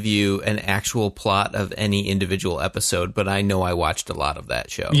could give you an actual plot of any individual episode, but I know I watched a lot of that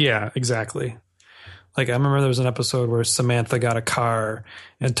show. Yeah, exactly. Like I remember there was an episode where Samantha got a car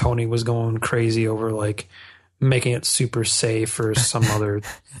and Tony was going crazy over like making it super safe or some other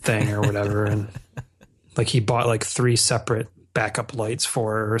thing or whatever. And like he bought like 3 separate backup lights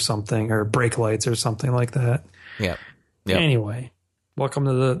for her or something, or brake lights or something like that. Yep. Anyway, welcome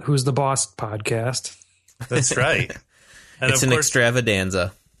to the Who's the Boss podcast. That's right. And it's an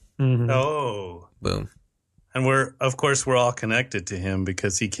extravaganza. Mm-hmm. Oh. Boom. And we're all connected to him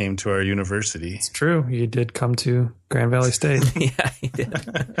because he came to our university. It's true. You did come to Grand Valley State. Yeah, he did.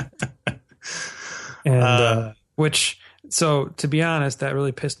 And so to be honest, that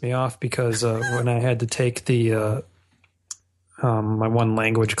really pissed me off because when I had to take the my one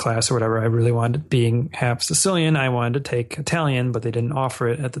language class or whatever, I really wanted, being half Sicilian, I wanted to take Italian, but they didn't offer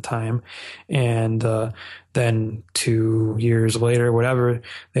it at the time. And then 2 years later, whatever,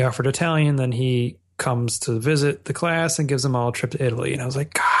 they offered Italian. Then he comes to visit the class and gives them all a trip to Italy. And I was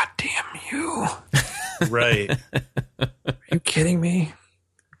like, God damn you. Right. Are you kidding me?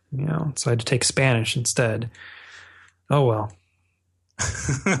 So I had to take Spanish instead. Oh, well.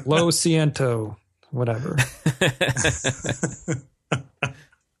 Lo siento, whatever.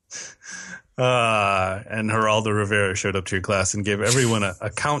 And Geraldo Rivera showed up to your class and gave everyone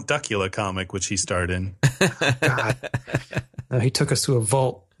a Count Duckula comic, which he starred in. God. No, he took us to a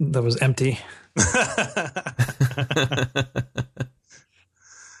vault that was empty.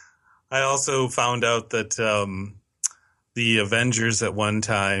 I also found out that the Avengers at one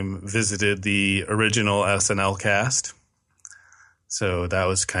time visited the original SNL cast. So that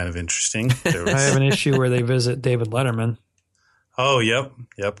was kind of interesting. I have an issue where they visit David Letterman. Oh, yep.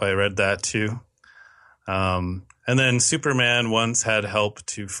 I read that too. And then Superman once had help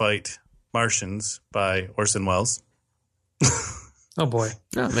to fight Martians by Orson Welles. Oh, boy.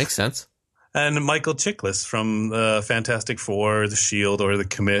 No, it makes sense. And Michael Chiklis from Fantastic Four, The Shield, or The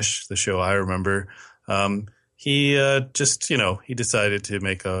Commish, the show I remember. He he decided to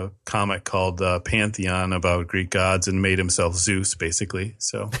make a comic called Pantheon about Greek gods and made himself Zeus, basically.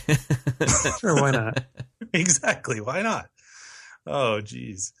 So, Sure, why not? Exactly, why not? Oh,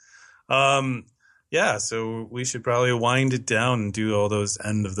 geez. Yeah, so we should probably wind it down and do all those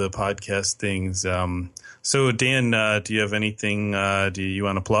end of the podcast things. So, Dan, do you have anything do you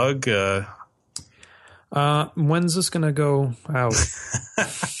want to plug? When's this going to go out?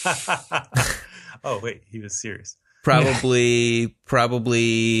 Oh, wait, he was serious. Probably,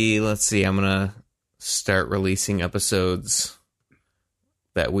 let's see, I'm going to start releasing episodes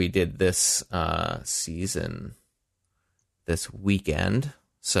that we did this season this weekend.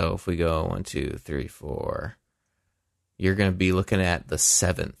 So if we go 1, 2, 3, 4, you're going to be looking at the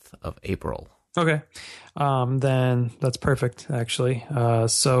 7th of April. Okay. Then that's perfect, actually.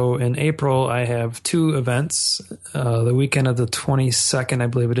 So in April, I have 2 events. The weekend of the 22nd, I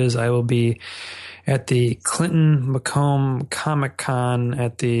believe it is, I will be at the Clinton Macomb Comic Con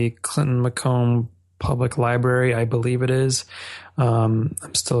at the Clinton Macomb Public Library, I believe it is. I'm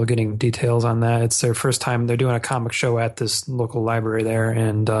still getting details on that. It's their first time. They're doing a comic show at this local library there,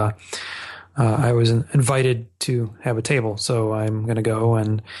 and I was invited to have a table, so I'm going to go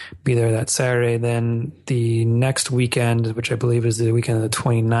and be there that Saturday. Then the next weekend, which I believe is the weekend of the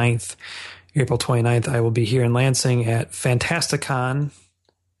 29th, April 29th, I will be here in Lansing at Fantasticon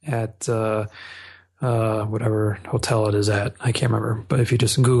at whatever hotel it is at. I can't remember. But if you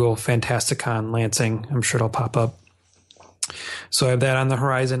just Google Fantasticon Lansing, I'm sure it'll pop up. So I have that on the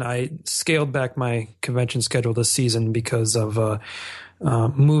horizon. I scaled back my convention schedule this season because of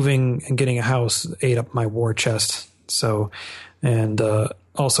moving and getting a house ate up my war chest. So, and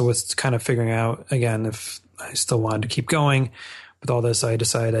also with kind of figuring out, again, if I still wanted to keep going with all this, I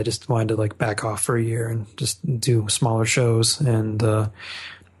decided I just wanted to like back off for a year and just do smaller shows and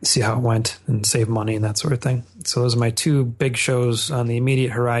see how it went and save money and that sort of thing. So those are my 2 big shows on the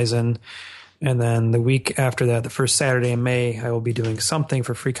immediate horizon. And then the week after that, the first Saturday in May, I will be doing something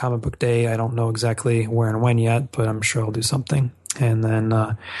for Free Comic Book Day. I don't know exactly where and when yet, but I'm sure I'll do something. And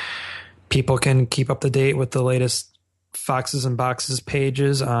then people can keep up to date with the latest Foxes and Boxes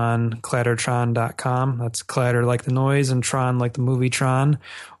pages on clattertron.com. That's clatter like the noise and Tron like the movie Tron.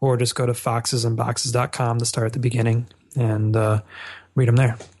 Or just go to foxesandboxes.com to start at the beginning and read them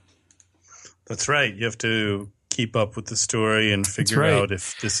there. That's right. You have to keep up with the story and figure out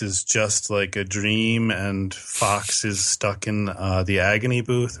if this is just like a dream and Fox is stuck in the agony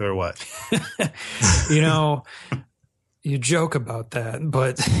booth or what. You joke about that,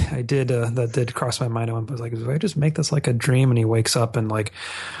 but I did. That did cross my mind. I was like, "Do I just make this like a dream?" And he wakes up and like,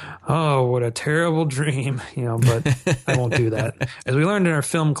 "Oh, what a terrible dream!" But I won't do that. As we learned in our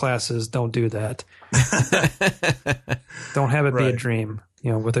film classes, don't do that. Don't have it be a dream.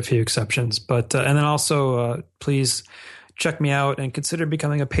 With a few exceptions. But and then also, please check me out and consider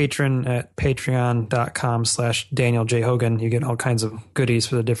becoming a patron at patreon.com/Daniel J. Hogan. You get all kinds of goodies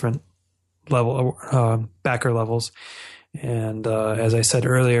for the different backer levels. And as I said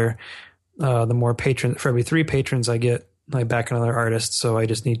earlier, the more patrons, for every 3 patrons I get, I back another artist. So I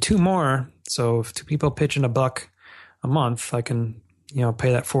just need 2 more. So if 2 people pitch in $1 a month, I can,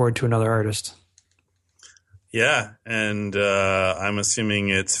 pay that forward to another artist. Yeah, and I'm assuming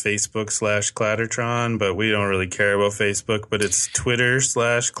it's Facebook/Clattertron, but we don't really care about Facebook, but it's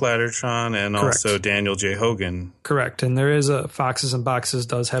Twitter/Clattertron and Correct. Also Daniel J. Hogan. Correct. And there is a Foxes and Boxes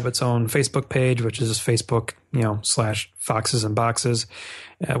does have its own Facebook page, which is Facebook, /Foxes and Boxes,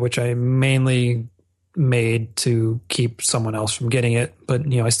 which I mainly made to keep someone else from getting it.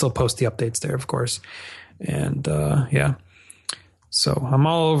 But, I still post the updates there, of course. And, so I'm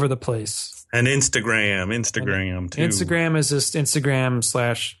all over the place. And Instagram too. Instagram is just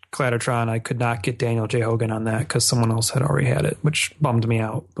Instagram/Clattertron. I could not get Daniel J. Hogan on that because someone else had already had it, which bummed me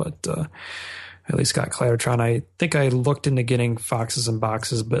out. But I at least got Clattertron. I think I looked into getting Foxes and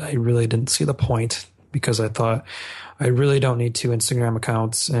Boxes, but I really didn't see the point because I thought I really don't need 2 Instagram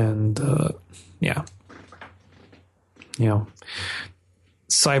accounts. And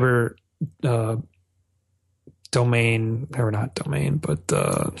cyber domain, or not domain, but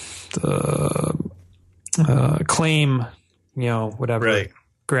the claim, whatever, right.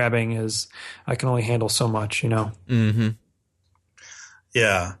 Grabbing is, I can only handle so much, Mm-hmm.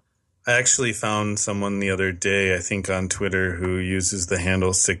 Yeah. I actually found someone the other day, I think on Twitter, who uses the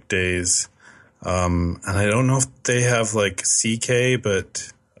handle Sick Days. And I don't know if they have like CK,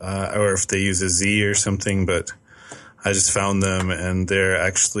 but, or if they use a Z or something, but I just found them, and they're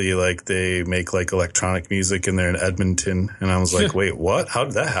actually like, they make like electronic music, and they're in Edmonton. And I was like, wait, what? How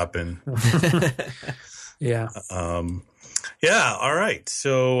did that happen? Yeah. Yeah. All right.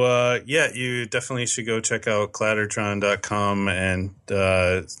 So, you definitely should go check out clattertron.com and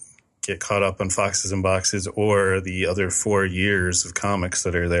get caught up on Foxes and Boxes or the other 4 years of comics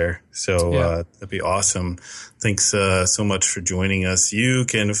that are there. So that'd be awesome. Thanks so much for joining us. You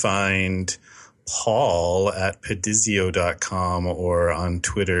can find Paul at pedizio.com or on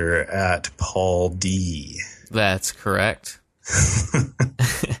Twitter at Paul D. That's correct.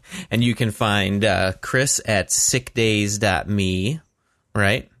 And you can find Chris at sickdays.me,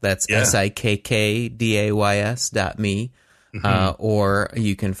 right? That's sikkdays.me. Mm-hmm. Or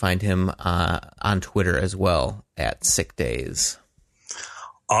you can find him on Twitter as well at sickdays.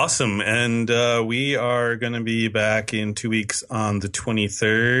 Awesome. And we are going to be back in 2 weeks on the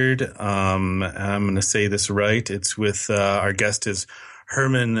 23rd. I'm going to say this right. It's with our guest is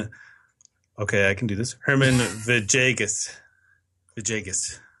Herman. Okay, I can do this. Herman Vijagas. I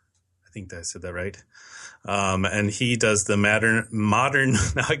think I said that right. And he does the modern,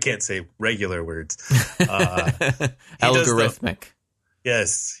 now I can't say regular words. Algorithmic.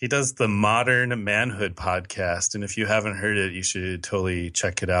 Yes, he does the Modern Manhood podcast. And if you haven't heard it, you should totally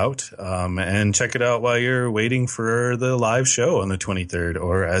check it out. And check it out while you're waiting for the live show on the 23rd,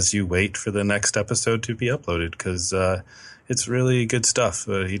 or as you wait for the next episode to be uploaded, because it's really good stuff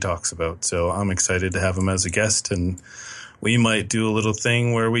that he talks about. So I'm excited to have him as a guest, and we might do a little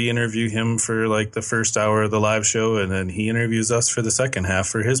thing where we interview him for like the first hour of the live show, and then he interviews us for the second half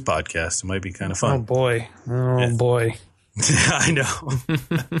for his podcast. It might be kind of fun. Oh boy. I know.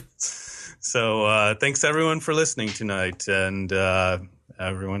 So thanks everyone for listening tonight, and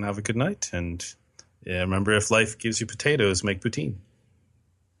everyone have a good night. And remember, if life gives you potatoes, make poutine.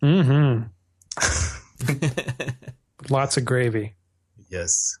 Mm-hmm. Lots of gravy.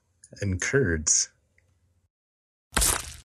 Yes, and curds.